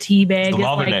end of the teabag is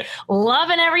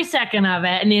loving every second of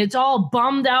it. And it's all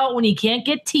bummed out when he can't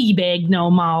get teabagged no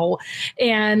more.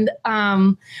 And,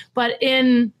 but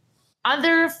in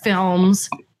other films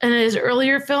and his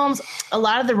earlier films, a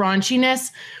lot of the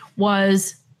raunchiness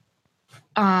was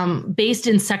based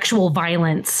in sexual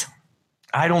violence.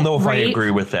 I don't know if I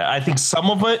agree with that. I think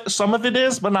some of it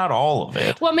is, but not all of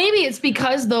it. Well, maybe it's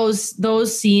because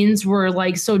those scenes were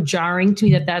like so jarring to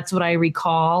me that's what I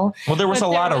recall. Well, there was a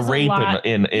lot of rape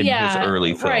in his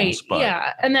early films. Right. But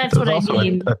yeah, and that's what I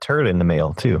mean. A turd in the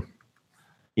mail too.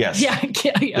 Yes. Yeah.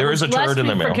 There is a turd in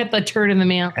the mail. Forget the turd in the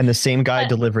mail. And the same guy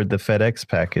delivered the FedEx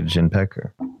package in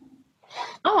Pecker.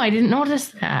 Oh, I didn't notice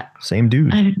that. Same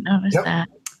dude. I didn't notice that.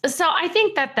 So I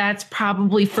think that's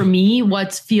probably for me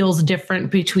what feels different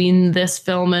between this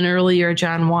film and earlier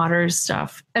John Waters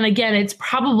stuff. And again, it's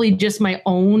probably just my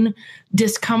own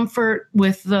discomfort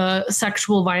with the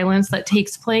sexual violence that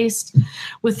takes place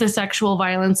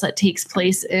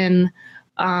in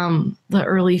the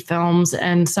early films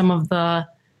and some of the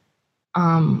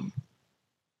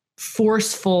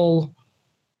forceful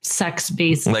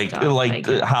sex-based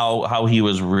stuff, how he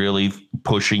was really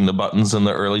pushing the buttons in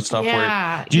the early stuff.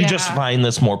 Do you just find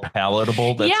this more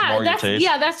palatable? That's more your taste?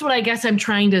 Yeah, that's what I guess I'm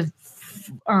trying to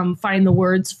find the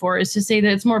words for, is to say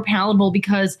that it's more palatable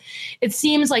because it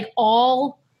seems like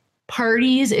all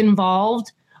parties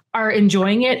involved are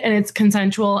enjoying it and it's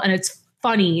consensual and it's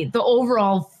funny. The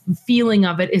overall feeling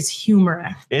of it is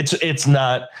humorous. It's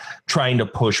not trying to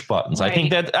push buttons. Right.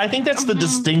 I think that's the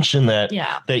distinction that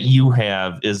you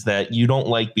have, is that you don't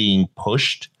like being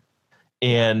pushed.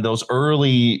 And those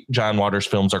early John Waters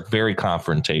films are very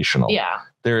confrontational. Yeah.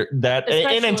 They're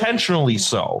and intentionally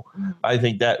so. I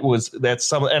think that's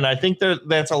some, and I think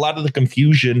that's a lot of the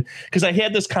confusion, because I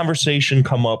had this conversation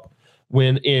come up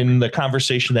in the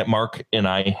conversation that Mark and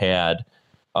I had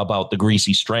about the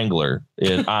Greasy Strangler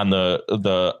on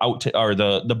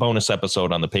the bonus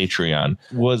episode on the Patreon,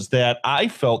 was that I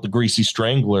felt the Greasy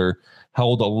Strangler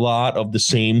held a lot of the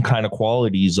same kind of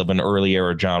qualities of an early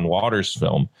era John Waters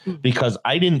film, because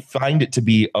I didn't find it to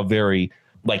be a very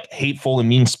hateful and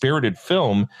mean-spirited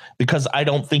film, because I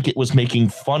don't think it was making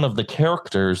fun of the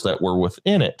characters that were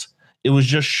within it. It was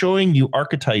just showing you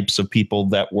archetypes of people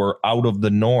that were out of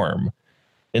the norm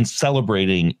and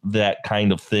celebrating that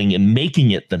kind of thing and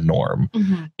making it the norm.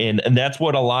 And that's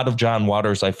what a lot of John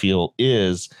Waters, I feel,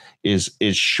 is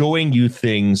showing you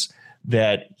things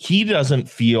that he doesn't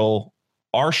feel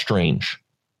are strange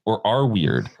or are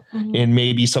weird. And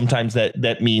maybe sometimes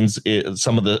that means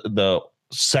some of the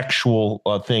sexual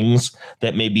things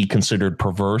that may be considered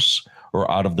perverse or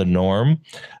out of the norm.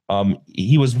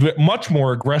 He was much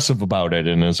more aggressive about it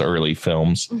in his early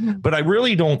films, but I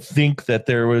really don't think that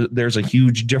there's a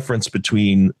huge difference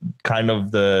between kind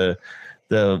of the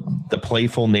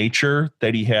playful nature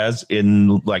that he has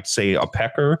in, say, a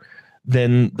Pecker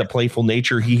than the playful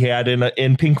nature he had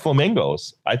in Pink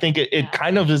Flamingos. I think it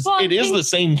kind of is. Well, it is the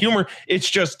same humor. It's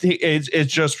just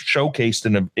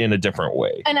showcased in a different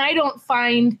way. And I don't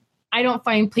find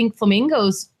Pink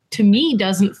Flamingos, to me,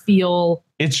 doesn't feel.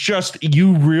 It's just,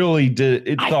 you really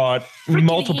thought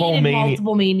Multiple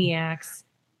Maniacs.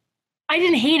 I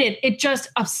didn't hate it. It just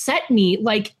upset me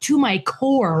to my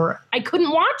core. I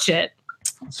couldn't watch it.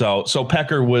 So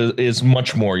Pecker is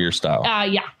much more your style.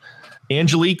 Yeah.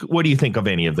 Angelique, what do you think of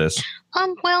any of this?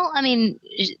 Well, I mean,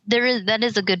 that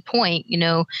is a good point.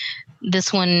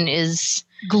 This one is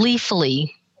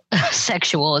gleefully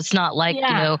sexual. It's not like,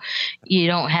 you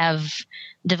don't have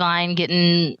Divine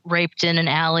getting raped in an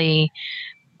alley,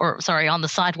 on the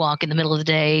sidewalk in the middle of the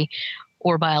day,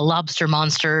 or by a lobster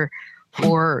monster,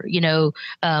 or,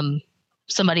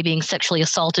 somebody being sexually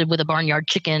assaulted with a barnyard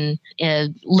chicken,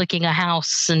 licking a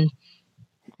house and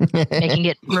making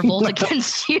it revolt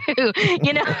against you,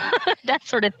 that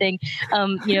sort of thing.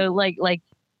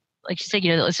 like you said,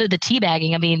 you know, so the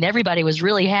teabagging, I mean, everybody was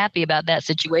really happy about that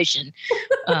situation.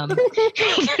 All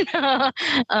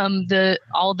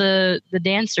the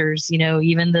dancers, you know,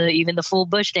 even the full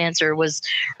bush dancer was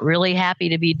really happy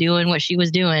to be doing what she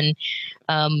was doing.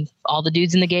 All the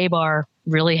dudes in the gay bar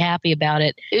really happy about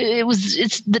it.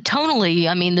 It's the tonally.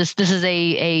 I mean, this is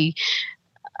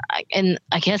and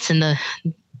I guess in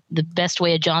the best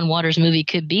way a John Waters movie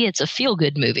could be, it's a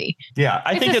feel-good movie. Yeah,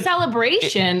 I think it's a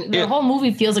celebration. The whole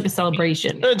movie feels like a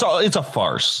celebration. It's a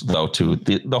farce, though. Too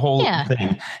the whole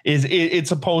thing is it's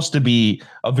supposed to be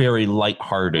a very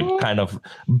lighthearted, kind of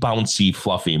bouncy,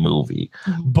 fluffy movie,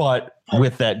 but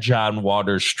with that John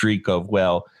Waters streak of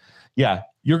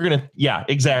you're gonna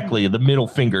exactly the middle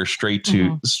finger straight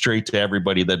to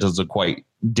everybody that doesn't quite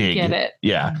dig get it.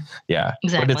 Yeah,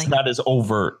 exactly. But it's not as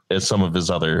overt as some of his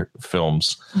other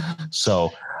films.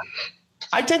 So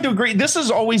I tend to agree. This has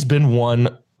always been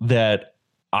one that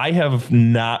I have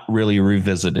not really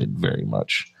revisited very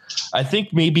much. I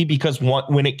think maybe because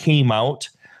when it came out,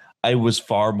 I was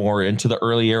far more into the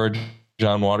early era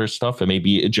John Waters stuff, and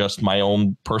maybe just my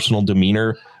own personal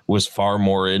demeanor was far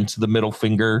more into the middle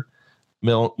finger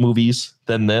movies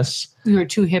than this. You were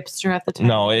too hipster at the time.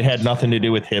 No, it had nothing to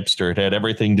do with hipster. It had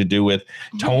everything to do with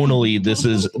tonally. This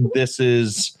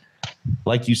is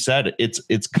like you said,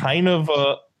 it's kind of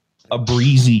a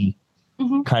breezy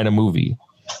kind of movie.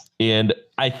 And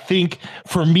I think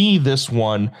for me, this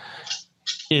one,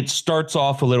 it starts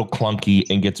off a little clunky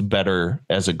and gets better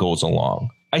as it goes along.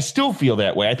 I still feel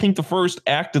that way. I think the first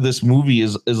act of this movie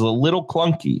is a little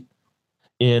clunky.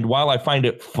 And while I find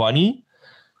it funny,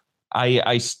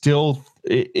 I still,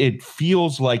 it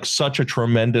feels like such a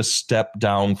tremendous step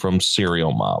down from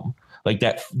Serial Mom. Like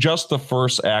that, just the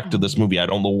first act of this movie, I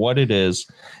don't know what it is.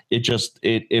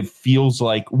 It feels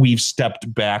like we've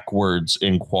stepped backwards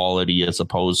in quality as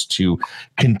opposed to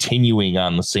continuing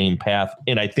on the same path.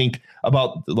 And I think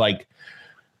about like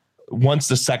once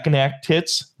the second act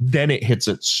hits, then it hits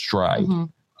its stride.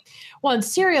 Well, and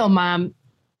Serial Mom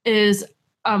is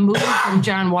a movie from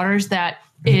John Waters that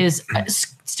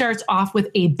starts off with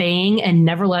a bang and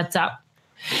never lets up.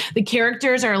 The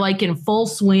characters are like in full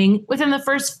swing. Within the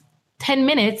first 10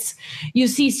 minutes, you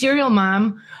see Serial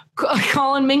Mom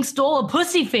calling Mink Stole a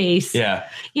pussy face. Yeah.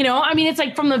 You know, I mean, it's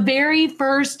like from the very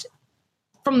first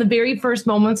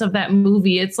moments of that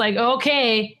movie, it's like,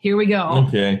 okay, here we go.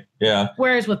 Okay. Yeah.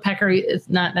 Whereas with Pecker, it's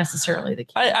not necessarily the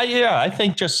case. I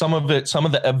think just some of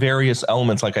the various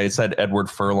elements, like I said, Edward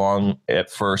Furlong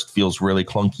at first feels really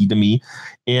clunky to me.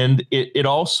 And it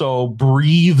also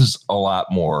breathes a lot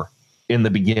more in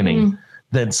the beginning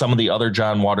than some of the other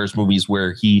John Waters movies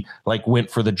where he like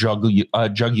went for the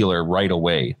jugular right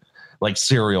away, like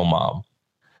Serial Mom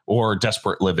or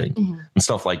Desperate Living and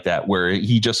stuff like that, where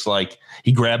he just like,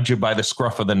 he grabbed you by the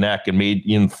scruff of the neck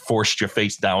and forced your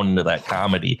face down into that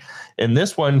comedy. And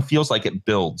this one feels like it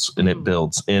builds and it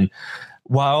builds. And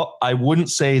while I wouldn't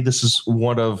say this is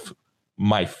one of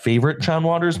my favorite John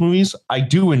Waters movies, I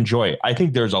do enjoy it. I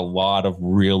think there's a lot of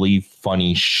really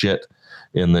funny shit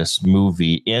in this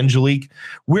movie. Angelique,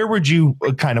 where would you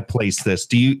kind of place this?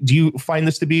 Do you find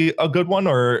this to be a good one,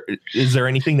 or is there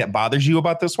anything that bothers you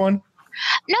about this one?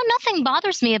 No, nothing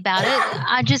bothers me about it.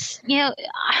 I just,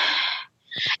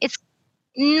 it's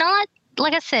not,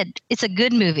 like I said, it's a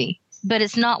good movie, but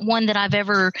it's not one that I've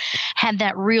ever had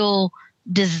that real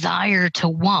desire to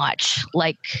watch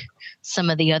like some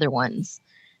of the other ones.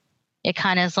 It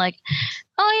kind of is like,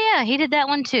 oh yeah, he did that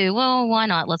one too. Well, why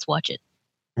not? Let's watch it.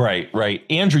 Right.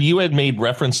 Andrew, you had made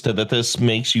reference to that this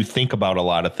makes you think about a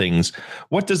lot of things.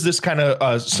 What does this kind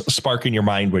of spark in your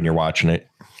mind when you're watching it?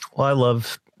 Well, I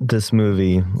love this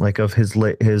movie, like of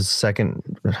his second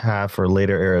half or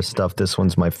later era stuff. This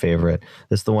one's my favorite.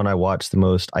 It's the one I watched the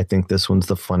most. I think this one's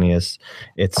the funniest.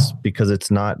 It's because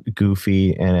it's not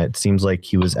goofy, and it seems like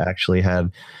he was actually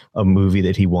had a movie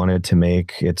that he wanted to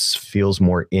make. It feels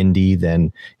more indie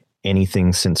than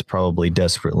anything since probably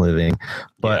Desperate Living.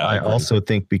 But I also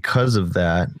think because of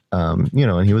that, and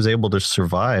he was able to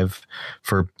survive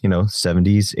for,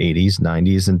 70s, 80s,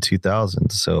 90s, and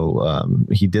 2000s. So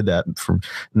he did that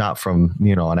not from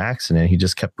an accident. He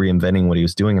just kept reinventing what he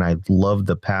was doing. And I love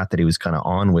the path that he was kind of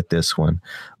on with this one.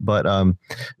 But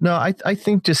no, I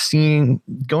think just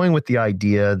going with the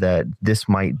idea that this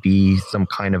might be some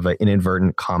kind of an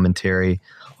inadvertent commentary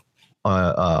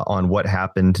on what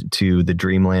happened to the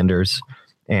Dreamlanders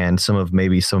and some of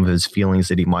his feelings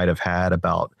that he might have had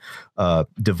about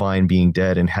Divine being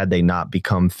dead, and had they not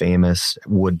become famous,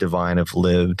 would Divine have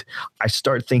lived? I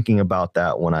start thinking about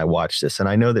that when I watch this, and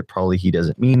I know that probably he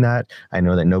doesn't mean that. I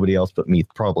know that nobody else but me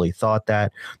probably thought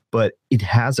that, but it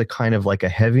has a kind of like a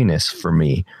heaviness for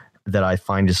me that I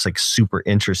find just like super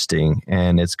interesting.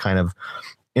 And it's kind of,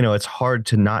 it's hard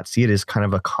to not see it as kind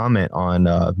of a comment on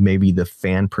maybe the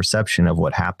fan perception of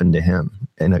what happened to him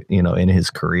in his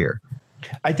career.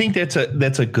 I think that's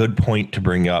a good point to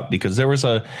bring up, because there was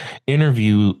a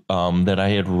interview that I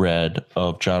had read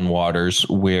of John Waters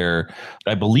where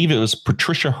I believe it was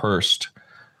Patricia Hearst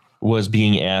was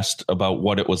being asked about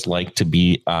what it was like to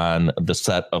be on the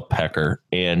set of Pecker.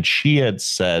 And she had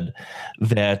said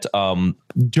that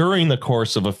during the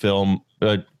course of a film,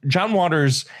 John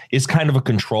Waters is kind of a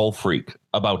control freak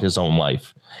about his own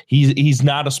life. He's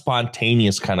not a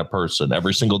spontaneous kind of person.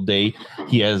 Every single day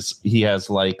he has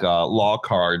like law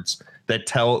cards that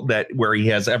tell that where he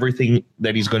has everything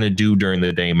that he's going to do during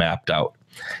the day mapped out.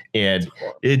 And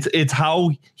it's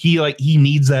how he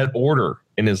needs that order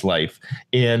in his life.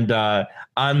 And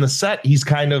on the set, he's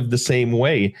kind of the same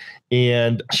way.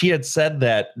 And she had said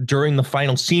that during the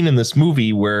final scene in this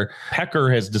movie where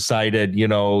Pecker has decided,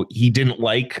 he didn't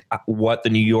like what the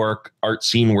New York art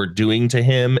scene were doing to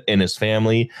him and his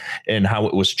family and how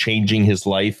it was changing his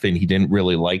life. And he didn't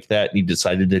really like that. And he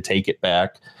decided to take it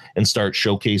back and start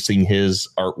showcasing his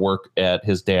artwork at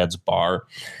his dad's bar.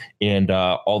 And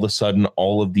all of a sudden,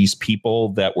 all of these people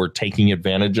that were taking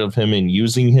advantage of him and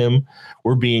using him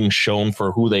were being shown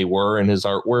for who they were in his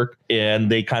artwork. And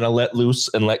they kind of let loose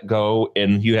and let go.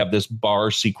 And you have this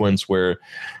bar sequence where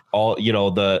all,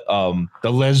 the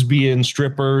lesbian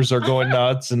strippers are going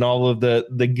nuts and all of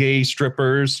the gay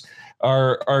strippers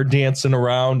are dancing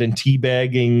around and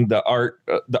teabagging the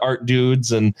art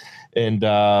dudes, and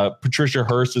Patricia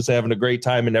Hearst is having a great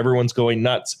time and everyone's going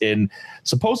nuts. And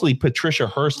supposedly Patricia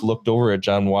Hearst looked over at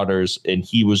John Waters and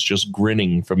he was just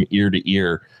grinning from ear to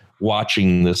ear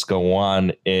watching this go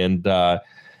on. And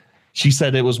she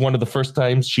said it was one of the first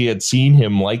times she had seen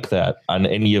him like that on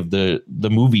any of the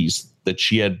movies that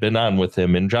she had been on with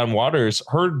him. And John Waters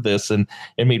heard this and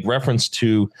made reference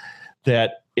to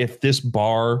that if this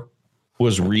bar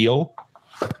was real,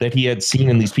 that he had seen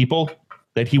in these people,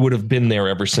 that he would have been there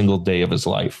every single day of his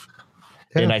life.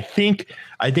 Yeah. And I think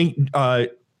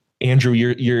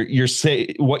Andrew,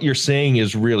 what you're saying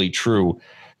is really true,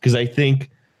 because I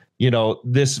think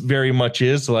this very much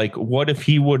is like, what if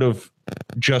he would have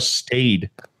just stayed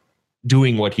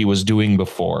doing what he was doing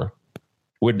before?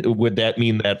 Would that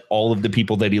mean that all of the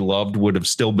people that he loved would have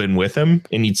still been with him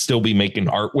and he'd still be making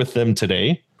art with them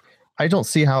today? I don't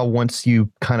see how, once you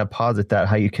kind of posit that,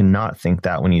 how you cannot think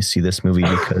that when you see this movie,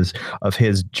 because of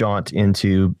his jaunt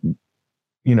into,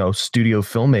 studio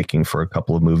filmmaking for a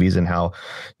couple of movies, and how,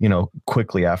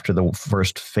 quickly after the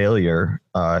first failure,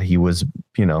 he was,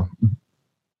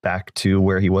 back to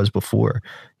where he was before.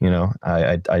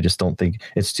 I just don't think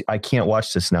I can't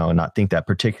watch this now and not think that,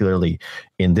 particularly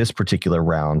in this particular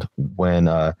round when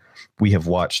we have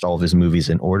watched all of his movies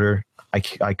in order. I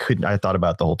thought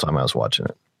about it the whole time I was watching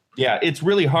it. Yeah, it's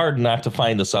really hard not to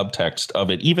find the subtext of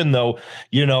it, even though,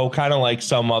 kind of like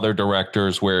some other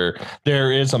directors where there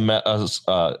is an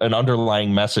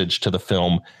underlying message to the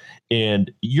film and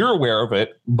you're aware of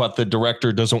it, but the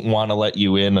director doesn't want to let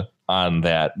you in on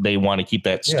that. They want to keep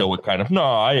that stoic kind of,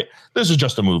 this is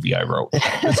just a movie I wrote.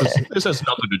 This has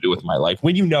nothing to do with my life.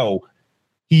 When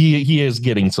he is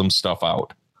getting some stuff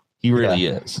out. He really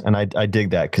is. And I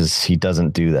dig that, because he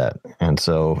doesn't do that. And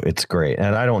so it's great.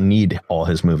 And I don't need all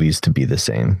his movies to be the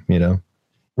same,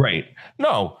 Right.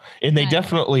 No, and they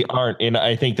definitely aren't. And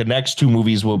I think the next two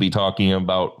movies we'll be talking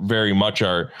about very much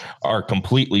are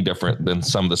completely different than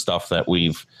some of the stuff that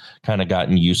we've kind of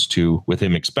gotten used to with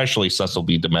him, especially Cecil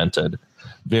B. Demented.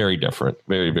 Very different.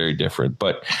 Very, very different.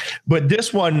 But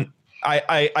this one,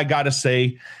 I got to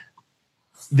say,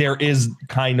 there is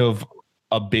kind of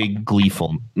a big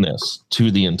gleefulness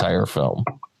to the entire film.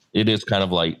 It is kind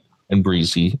of light and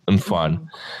breezy and fun.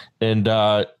 And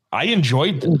I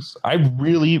enjoyed this. I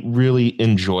really, really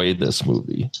enjoyed this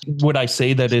movie. Would I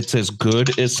say that it's as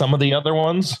good as some of the other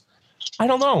ones? I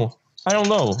don't know.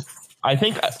 I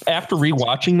think after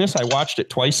rewatching this, I watched it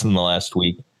twice in the last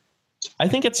week. I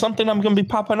think it's something I'm going to be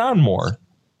popping on more.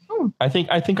 I think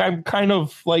I'm kind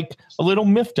of like a little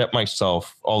miffed at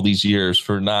myself all these years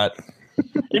for not.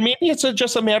 And maybe it's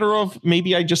just a matter of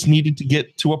maybe I just needed to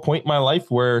get to a point in my life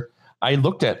where I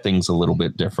looked at things a little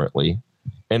bit differently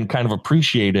and kind of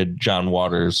appreciated John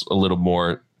Waters a little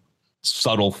more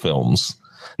subtle films.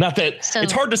 Not that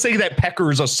it's hard to say that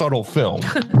Pecker is a subtle film.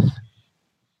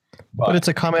 But it's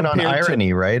a comment on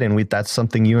irony, right? And that's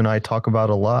something you and I talk about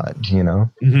a lot,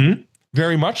 Mm-hmm.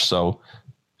 Very much so.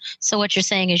 So what you're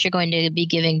saying is you're going to be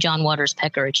giving John Waters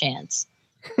Pecker a chance.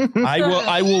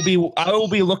 I will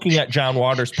be looking at John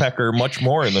Waters Pecker much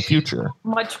more in the future.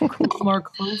 Much more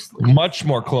closely. Much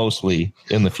more closely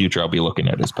in the future. I'll be looking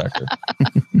at his Pecker.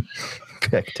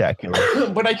 Spectacular.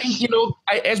 But I think,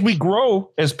 as we grow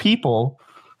as people,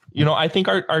 I think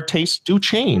our tastes do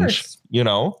change,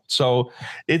 so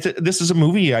this is a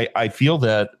movie I feel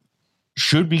that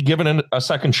should be given a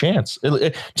second chance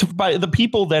by the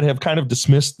people that have kind of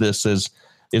dismissed this as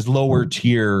lower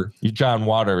tier. John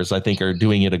Waters, I think, are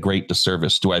doing it a great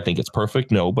disservice. Do I think it's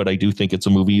perfect? No, but I do think it's a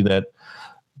movie that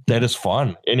is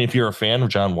fun. And if you're a fan of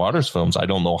John Waters films, I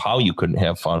don't know how you couldn't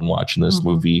have fun watching this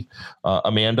movie.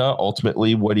 Amanda,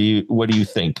 ultimately, what do you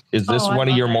think? Is this one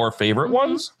of your more favorite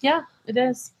ones? Yeah, it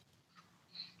is.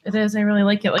 It is. I really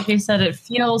like it. Like I said, it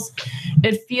feels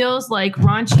like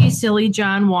raunchy, silly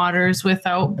John Waters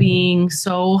without being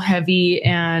so heavy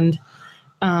and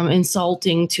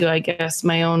insulting to, I guess,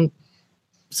 some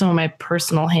of my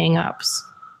personal hangups.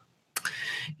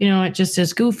 It just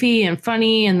is goofy and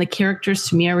funny, and the characters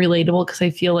to me are relatable because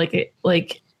I feel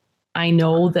like I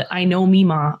know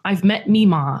Mima. I've met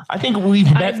Mima. I think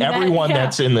we've met everyone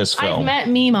that's in this film. I've met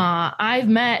Mima. I've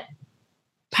met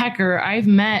Pecker. I've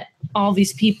met all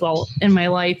these people in my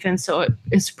life, and so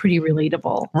it's pretty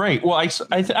relatable. Right. Well,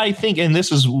 I think, and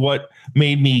this is what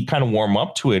made me kind of warm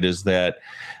up to it, is that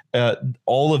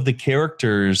all of the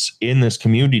characters in this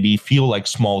community feel like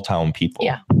small town people.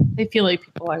 Yeah, they feel like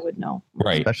people I would know.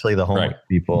 Right. Especially the homeless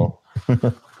people.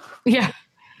 Yeah.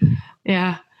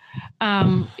 Yeah.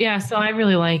 So I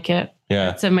really like it.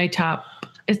 Yeah. It's in my top.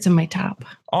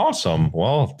 Awesome.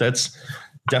 Well, that's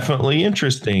definitely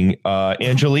interesting.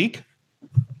 Angelique?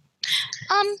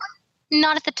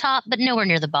 Not at the top, but nowhere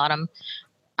near the bottom.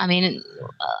 I mean,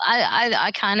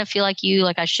 I kind of feel like you,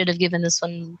 I should have given this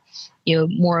one,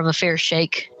 more of a fair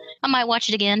shake. I might watch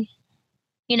it again.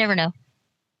 You never know.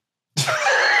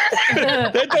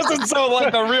 That doesn't sound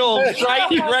like a real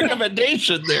shiny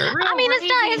recommendation there. I mean,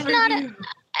 it's not.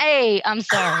 Hey, I'm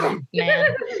sorry,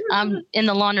 man. I'm in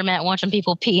the laundromat watching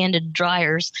people pee into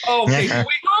dryers. Okay. Hump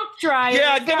dryer.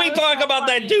 Yeah, can we talk about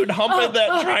that dude humping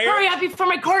that dryer? Hurry up before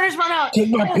my quarters run out. Take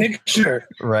my picture.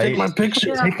 Right. Take my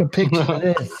picture. Take a picture of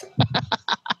this.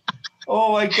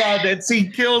 Oh my God, that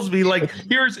scene kills me. Like,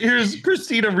 here's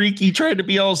Christina Ricci trying to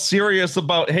be all serious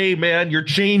about, hey man, you're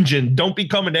changing, don't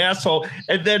become an asshole.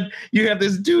 And then you have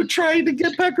this dude trying to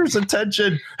get Pecker's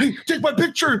attention. Hey, take my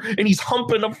picture, and he's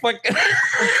humping a fucking.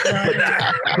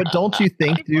 But don't you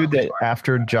think, dude, that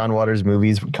after John Waters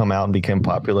movies come out and became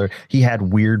popular, he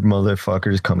had weird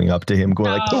motherfuckers coming up to him,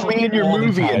 going like, "Put me in your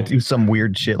movie," and do some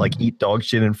weird shit like eat dog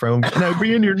shit in front of him. Can I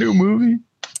be in your new movie?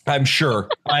 I'm sure.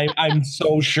 I'm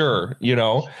so sure,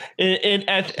 and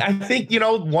I think,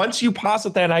 once you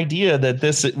posit that idea that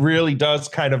this really does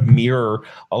kind of mirror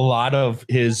a lot of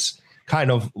his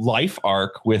kind of life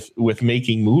arc with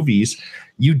making movies,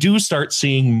 you do start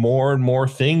seeing more and more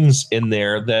things in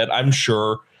there that I'm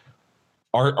sure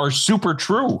are super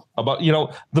true about,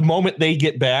 the moment they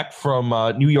get back from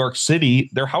New York City,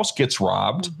 their house gets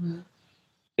robbed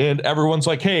and everyone's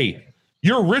like, hey,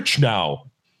 you're rich now.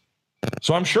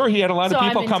 So I'm sure he had a lot of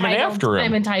people coming after him.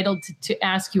 I'm entitled to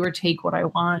ask you or take what I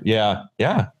want. Yeah.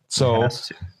 Yeah. So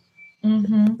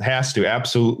has to.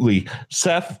 Absolutely.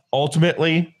 Seth,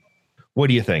 ultimately, what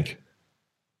do you think?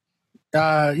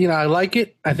 I like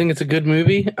it. I think it's a good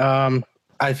movie.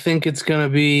 I think it's going to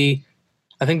be,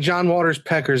 I think John Waters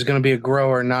Pecker is going to be a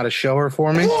grower, not a shower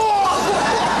for me.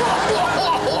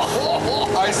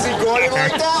 I see Gordon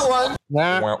like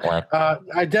that one.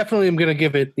 I definitely am going to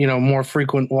give it, more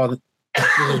frequent. Well, this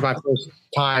is my first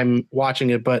time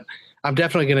watching it, but I'm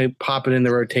definitely going to pop it in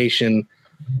the rotation.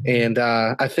 And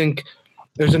I think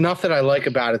there's enough that I like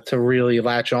about it to really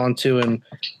latch onto and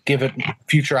give it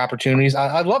future opportunities.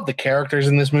 I love the characters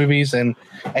in this movies, and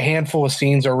a handful of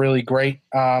scenes are really great.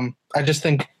 I just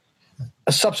think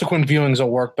subsequent viewings will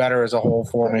work better as a whole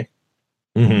for me.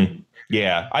 Mm-hmm.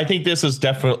 Yeah, I think this is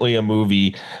definitely a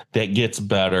movie that gets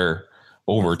better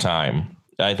over time.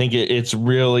 I think it's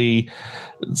really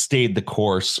stayed the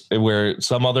course, where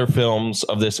some other films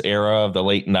of this era of the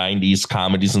late 90s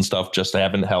comedies and stuff just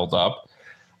haven't held up.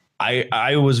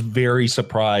 I was very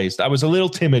surprised. I was a little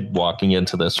timid walking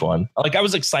into this one. Like, I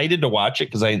was excited to watch it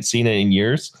because I hadn't seen it in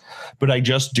years, but I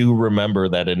just do remember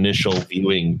that initial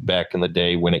viewing back in the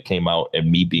day when it came out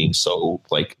and me being so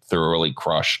thoroughly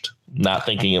crushed, not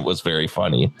thinking it was very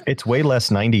funny. It's way less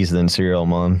 90s than Serial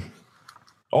Mom.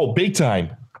 Oh, big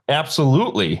time.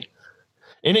 Absolutely.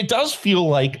 And it does feel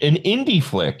like an indie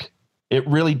flick. It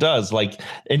really does, like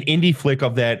an indie flick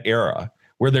of that era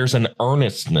where there's an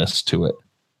earnestness to it.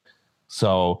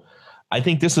 So I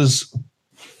think this is,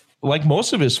 like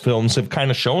most of his films have kind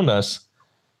of shown us,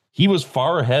 he was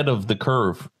far ahead of the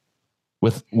curve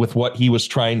with what he was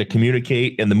trying to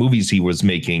communicate and the movies he was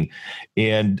making.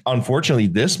 And unfortunately,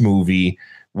 this movie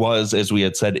was, as we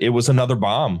had said, it was another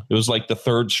bomb. It was like the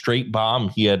third straight bomb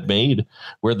he had made,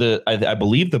 where I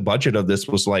believe the budget of this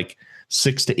was like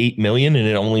 $6 to $8 million, and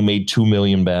it only made $2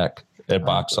 million back at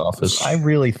box office. I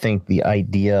really think the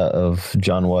idea of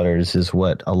John Waters is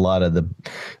what a lot of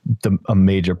a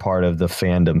major part of the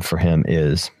fandom for him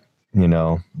is. You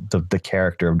know, the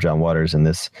character of John Waters and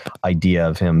this idea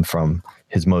of him from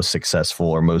his most successful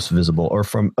or most visible, or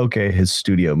from his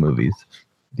studio movies.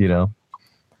 You know,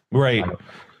 right?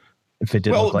 If it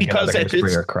didn't look like another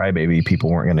Hairspray or Crybaby,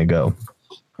 people weren't going to go.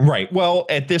 Right. Well,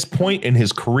 at this point in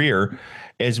his career,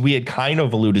 as we had kind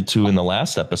of alluded to in the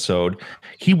last episode,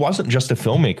 he wasn't just a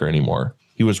filmmaker anymore.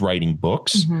 He was writing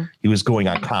books. Mm-hmm. He was going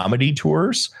on comedy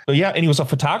tours. So, yeah, and he was a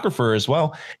photographer as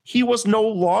well. He was no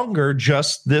longer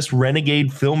just this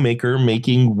renegade filmmaker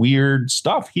making weird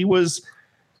stuff. He was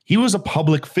a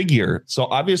public figure. So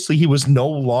obviously he was no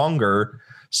longer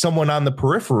someone on the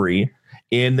periphery.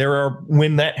 And there are,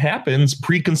 when that happens,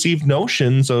 preconceived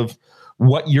notions of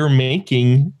what you're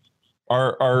making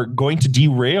are going to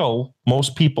derail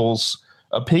most people's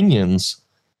opinions,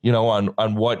 you know,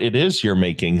 on what it is you're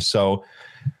making. So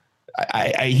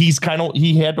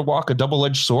he had to walk a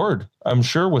double-edged sword, I'm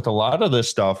sure, with a lot of this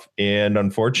stuff. And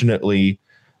unfortunately,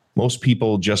 most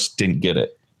people just didn't get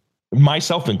it,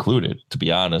 myself included, to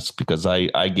be honest, because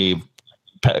I gave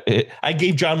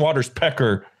John Waters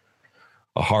Pecker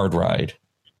a hard ride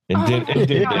and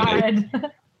did it.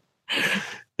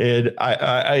 And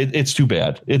it's too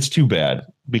bad. It's too bad,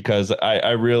 because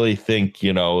I really think,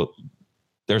 you know,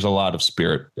 there's a lot of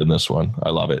spirit in this one. I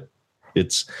love it.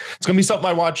 It's going to be something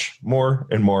I watch more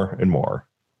and more and more.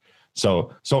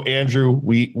 So Andrew,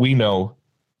 we know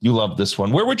you love this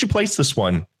one. Where would you place this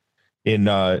one in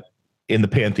the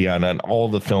pantheon on all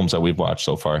the films that we've watched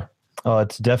so far? Oh,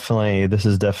 this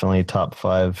is definitely top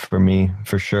 5 for me,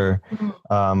 for sure.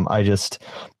 I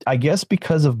guess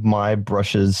because of my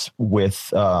brushes with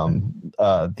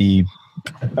the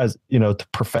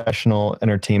professional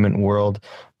entertainment world,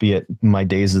 be it my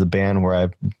days as a band, where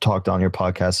I've talked on your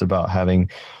podcast about having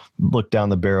looked down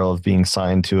the barrel of being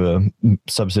signed to a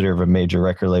subsidiary of a major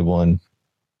record label and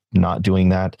not doing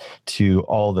that, to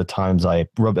all the times I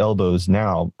rub elbows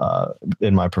now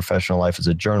in my professional life as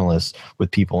a journalist with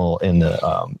people in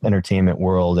the entertainment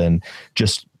world, and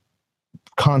just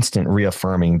constant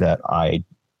reaffirming that I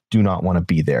do not want to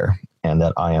be there and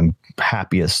that I am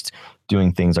happiest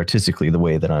doing things artistically the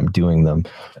way that I'm doing them.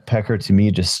 Pecker, to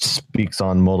me, just speaks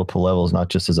on multiple levels, not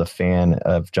just as a fan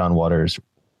of John Waters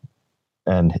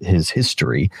and his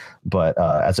history, but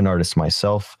as an artist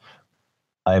myself,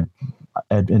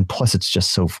 and plus it's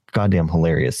just so goddamn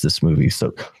hilarious, this movie.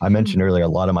 So I mentioned earlier, a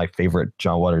lot of my favorite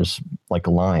John Waters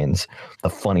lines, the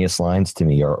funniest lines to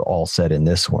me, are all said in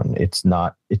this one. It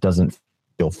doesn't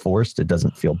feel forced. It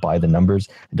doesn't feel by the numbers.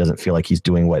 It doesn't feel like he's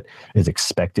doing what is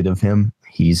expected of him.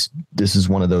 This is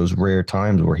one of those rare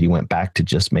times where he went back to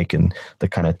just making the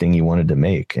kind of thing he wanted to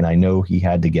make. And I know he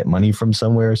had to get money from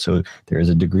somewhere, so there is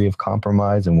a degree of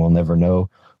compromise, and we'll never know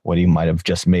what he might have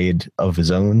just made of his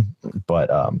own. But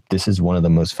this is one of the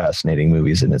most fascinating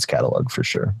movies in his catalog, for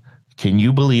sure. Can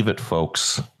you believe it,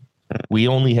 folks? We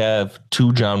only have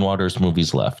 2 John Waters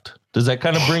movies left. Does that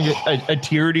kind of bring a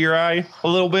tear to your eye a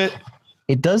little bit?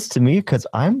 It does to me, because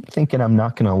I'm thinking I'm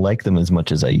not going to like them as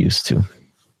much as I used to.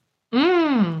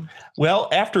 Well,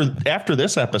 after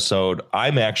this episode,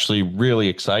 I'm actually really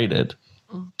excited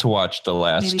to watch the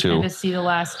last 2. Maybe to see the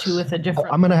last 2 with a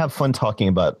different. I'm going to have fun talking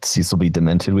about Cecil B.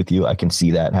 Demented with you. I can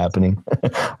see that happening.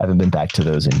 I haven't been back to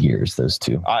those in years, those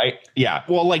 2.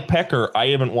 Well, like Pecker, I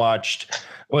haven't watched,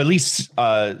 or at least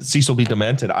Cecil B.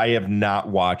 Demented, I have not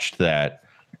watched that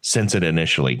since it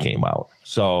initially came out.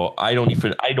 So I don't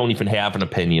even have an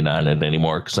opinion on it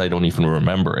anymore, because I don't even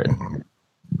remember it.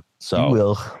 So you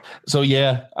will. So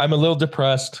yeah, I'm a little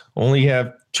depressed. Only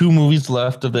have 2 movies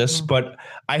left of this, but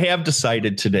I have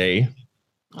decided today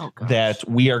that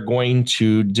we are going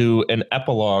to do an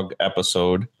epilogue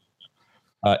episode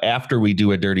after we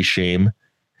do A Dirty Shame.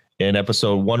 In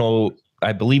episode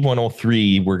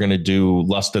 103, we're going to do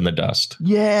Lust in the Dust.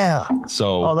 Yeah.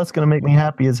 So that's going to make me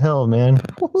happy as hell, man.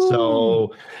 Woo-hoo.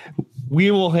 So we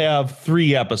will have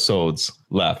 3 episodes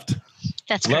left.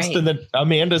 That's great.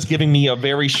 Amanda's giving me a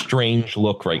very strange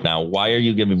look right now. Why are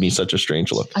you giving me such a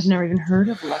strange look? I've never even heard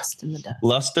of Lust in the Dust.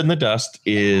 Lust in the Dust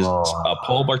is a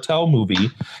Paul Bartel movie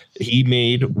he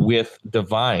made with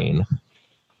Divine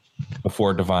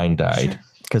before Divine died.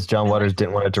 Because John Waters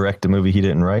didn't want to direct a movie he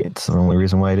didn't write. It's the only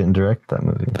reason why he didn't direct that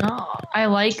movie. Oh. I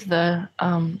like the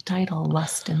title,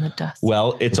 Lust in the Dust.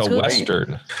 Well, it's a good.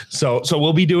 Western. So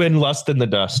we'll be doing Lust in the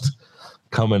Dust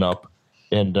coming up.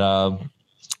 And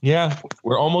yeah,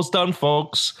 we're almost done,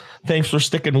 folks. Thanks for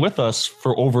sticking with us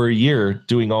for over a year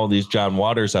doing all these John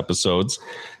Waters episodes.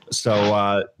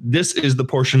 So this is the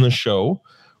portion of the show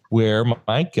where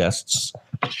my guests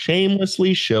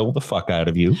shamelessly shill the fuck out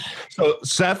of you. So,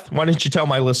 Seth, why don't you tell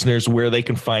my listeners where they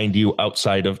can find you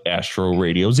outside of Astro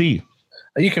Radio Z?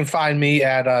 You can find me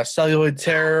at Celluloid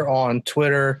Terror on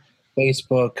Twitter,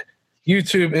 Facebook,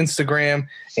 YouTube, Instagram,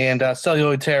 and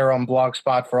Celluloid Terror on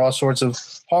Blogspot for all sorts of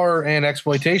horror and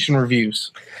exploitation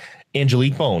reviews.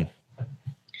 Angelique Bone.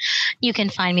 You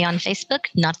can find me on Facebook,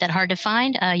 not that hard to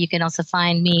find. You can also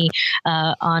find me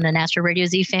on an Astro Radio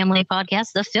Z family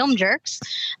podcast, The Film Jerks.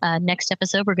 Next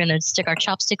episode, we're going to stick our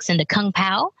chopsticks into Kung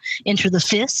Pao, Enter the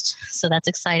Fist. So that's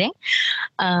exciting.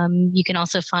 You can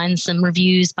also find some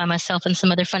reviews by myself and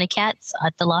some other funny cats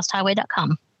at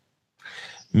thelosthighway.com.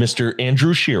 Mr.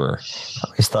 Andrew Shearer. I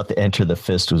always thought the Enter the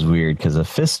Fist was weird because a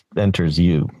fist enters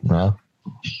you. Huh?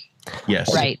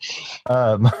 Yes. Right.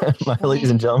 My ladies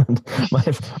and gentlemen,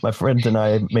 my friends and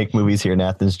I make movies here in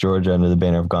Athens, Georgia, under the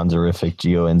banner of Gonzorific,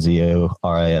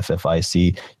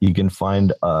 GONZORIFFIC. You can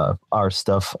find our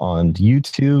stuff on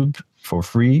YouTube for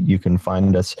free. You can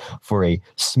find us for a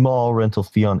small rental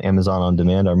fee on Amazon On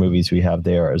Demand. Our movies we have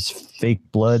there are Fake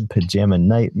Blood, Pajama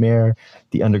Nightmare,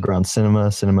 The Underground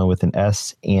Cinema, Cinema with an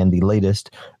S, and the latest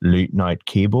Late Night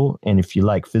Cable. And if you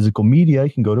like physical media,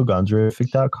 you can go to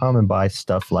gonzorific.com and buy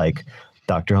stuff like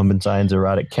Dr. Humbenstein's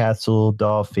Erotic Castle,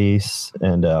 Dollface,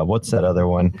 and what's that other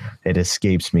one? It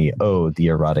escapes me. Oh, The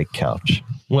Erotic Couch.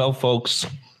 Well, folks,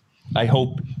 I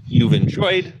hope you've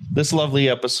enjoyed this lovely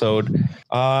episode.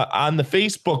 On the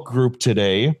Facebook group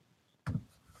today,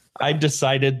 I've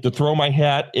decided to throw my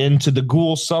hat into the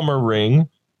Ghoul Summer ring,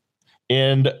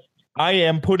 and I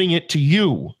am putting it to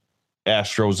you,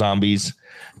 Astro Zombies,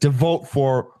 to vote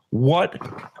for what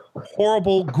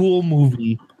horrible ghoul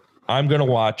movie I'm going to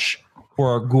watch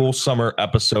for our Ghoul Summer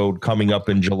episode coming up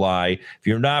in July. If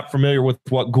you're not familiar with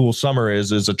what Ghoul Summer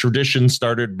is a tradition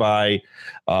started by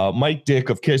Mike Dick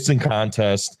of Kissing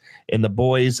Contest and the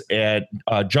boys at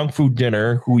Junk Food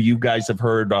Dinner, who you guys have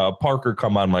heard Parker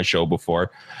come on my show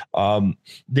before.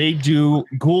 They do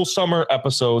Ghoul Summer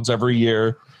episodes every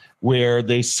year where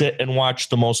they sit and watch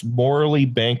the most morally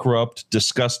bankrupt,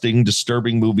 disgusting,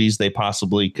 disturbing movies they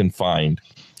possibly can find.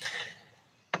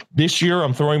 This year,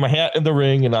 I'm throwing my hat in the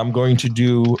ring, and I'm going to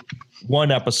do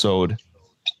one episode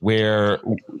where,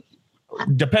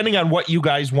 depending on what you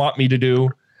guys want me to do,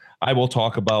 I will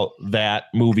talk about that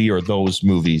movie or those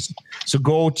movies. So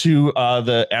go to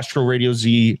the Astro Radio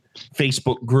Z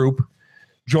Facebook group,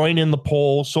 join in the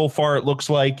poll. So far, it looks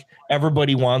like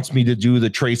everybody wants me to do the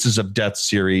Traces of Death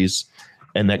series,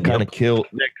 and that kind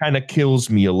of kills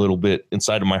me a little bit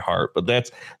inside of my heart. But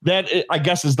that I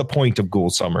guess is the point of Ghoul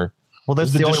Summer. Well,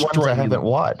 that's the only ones I haven't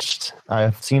watched.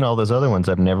 I've seen all those other ones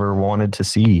I've never wanted to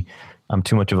see. I'm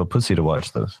too much of a pussy to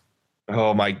watch those.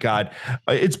 Oh, my God.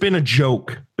 It's been a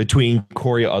joke between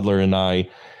Corey Udler and I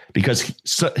because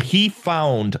he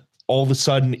found all of a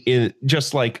sudden,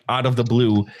 just like out of the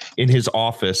blue in his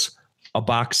office, a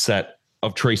box set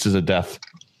of Traces of Death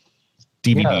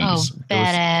DVDs. Oh,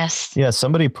 badass.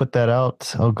 Somebody put that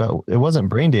out. Oh, God. It wasn't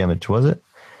Brain Damage, was it?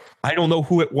 I don't know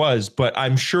who it was, but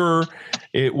I'm sure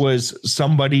it was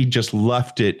somebody just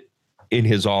left it in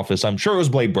his office. I'm sure it was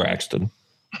Blade Braxton.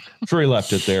 I'm sure he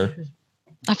left it there.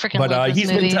 I freaking love those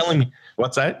he's movies. been telling me.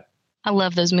 What's that? I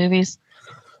love those movies.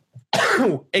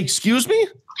 Excuse me?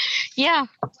 Yeah,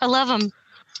 I love them.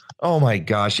 Oh, my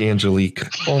gosh, Angelique.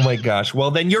 Oh, my gosh. Well,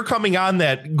 then you're coming on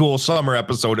that Ghoul Summer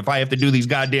episode if I have to do these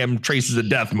goddamn Traces of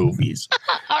Death movies.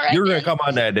 All right. You're going to come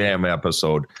on that damn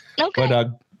episode. Okay.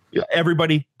 But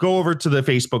everybody go over to the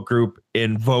Facebook group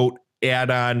and vote, add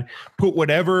on, put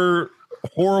whatever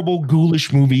horrible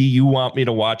ghoulish movie you want me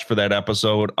to watch for that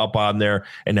episode up on there,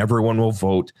 and everyone will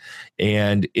vote.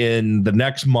 And in the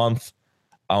next month,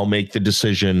 I'll make the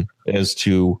decision as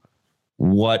to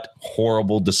what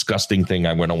horrible, disgusting thing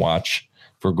I'm going to watch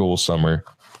for Ghoul Summer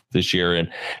this year.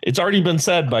 And it's already been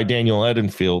said by Daniel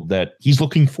Edenfield that he's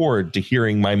looking forward to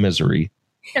hearing my misery.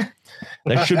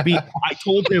 That should be, I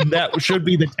told him that should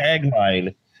be the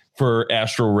tagline for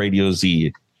Astro Radio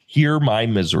Z. Hear my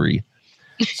misery.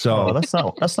 So that's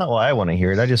not why I want to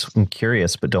hear it. I just am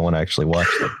curious, but don't want to actually watch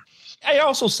it. I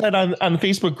also said on the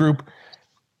Facebook group,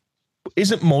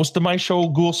 isn't most of my show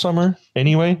Ghoul Summer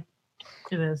anyway?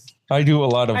 It is. I do a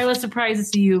lot of. I was surprised to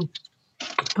see you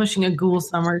pushing a Ghoul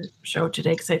Summer show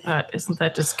today because I thought, isn't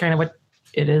that just kind of what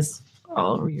it is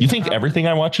all over You think everything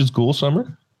I watch is Ghoul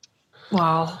Summer?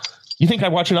 Wow. You think I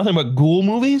watch nothing but ghoul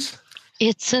movies?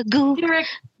 It's a ghoul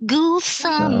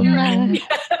summer.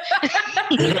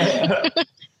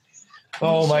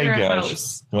 Oh my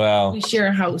gosh. Wow. We share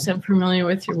a house. I'm familiar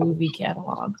with your movie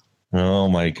catalog. Oh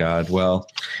my God. Well,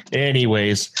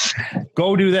 anyways,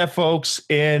 go do that, folks,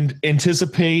 and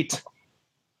anticipate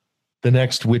the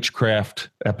next witchcraft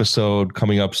episode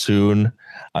coming up soon.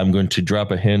 I'm going to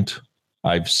drop a hint.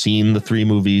 I've seen the 3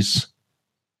 movies.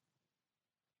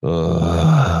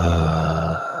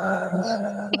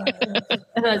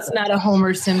 That's not a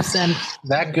Homer Simpson.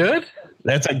 That good?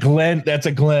 That's a Glenn. I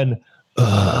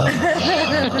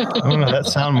don't know. That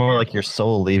sounds more like your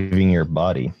soul leaving your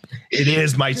body. It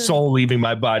is my soul leaving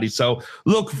my body. So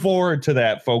look forward to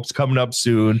that, folks. Coming up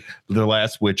soon, the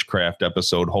last witchcraft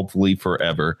episode, hopefully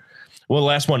forever. Well, the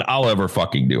last one I'll ever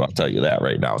fucking do. I'll tell you that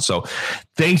right now. So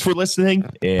thanks for listening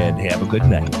and have a good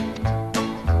night.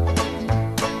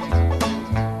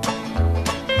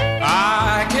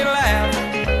 I can laugh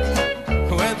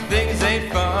when things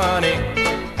ain't funny.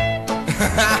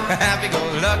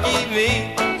 Happy-go-lucky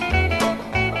me.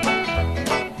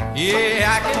 Yeah,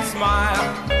 I can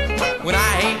smile when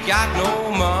I ain't got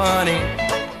no money.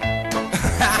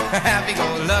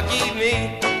 Happy-go-lucky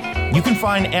me. You can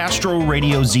find Astro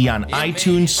Radio Z on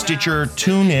iTunes, Stitcher,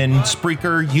 TuneIn,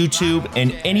 Spreaker, YouTube,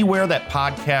 and anywhere that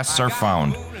podcasts are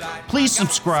found. Please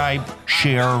subscribe,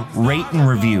 share, rate, and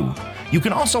review. You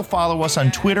can also follow us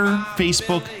on Twitter,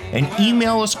 Facebook, and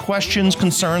email us questions,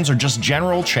 concerns, or just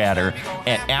general chatter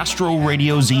at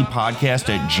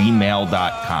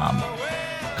astroradiozpodcast@gmail.com.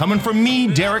 Coming from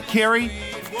me, Derek Carey,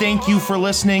 thank you for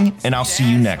listening, and I'll see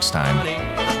you next time.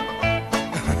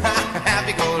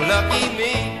 Happy-go-lucky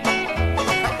me.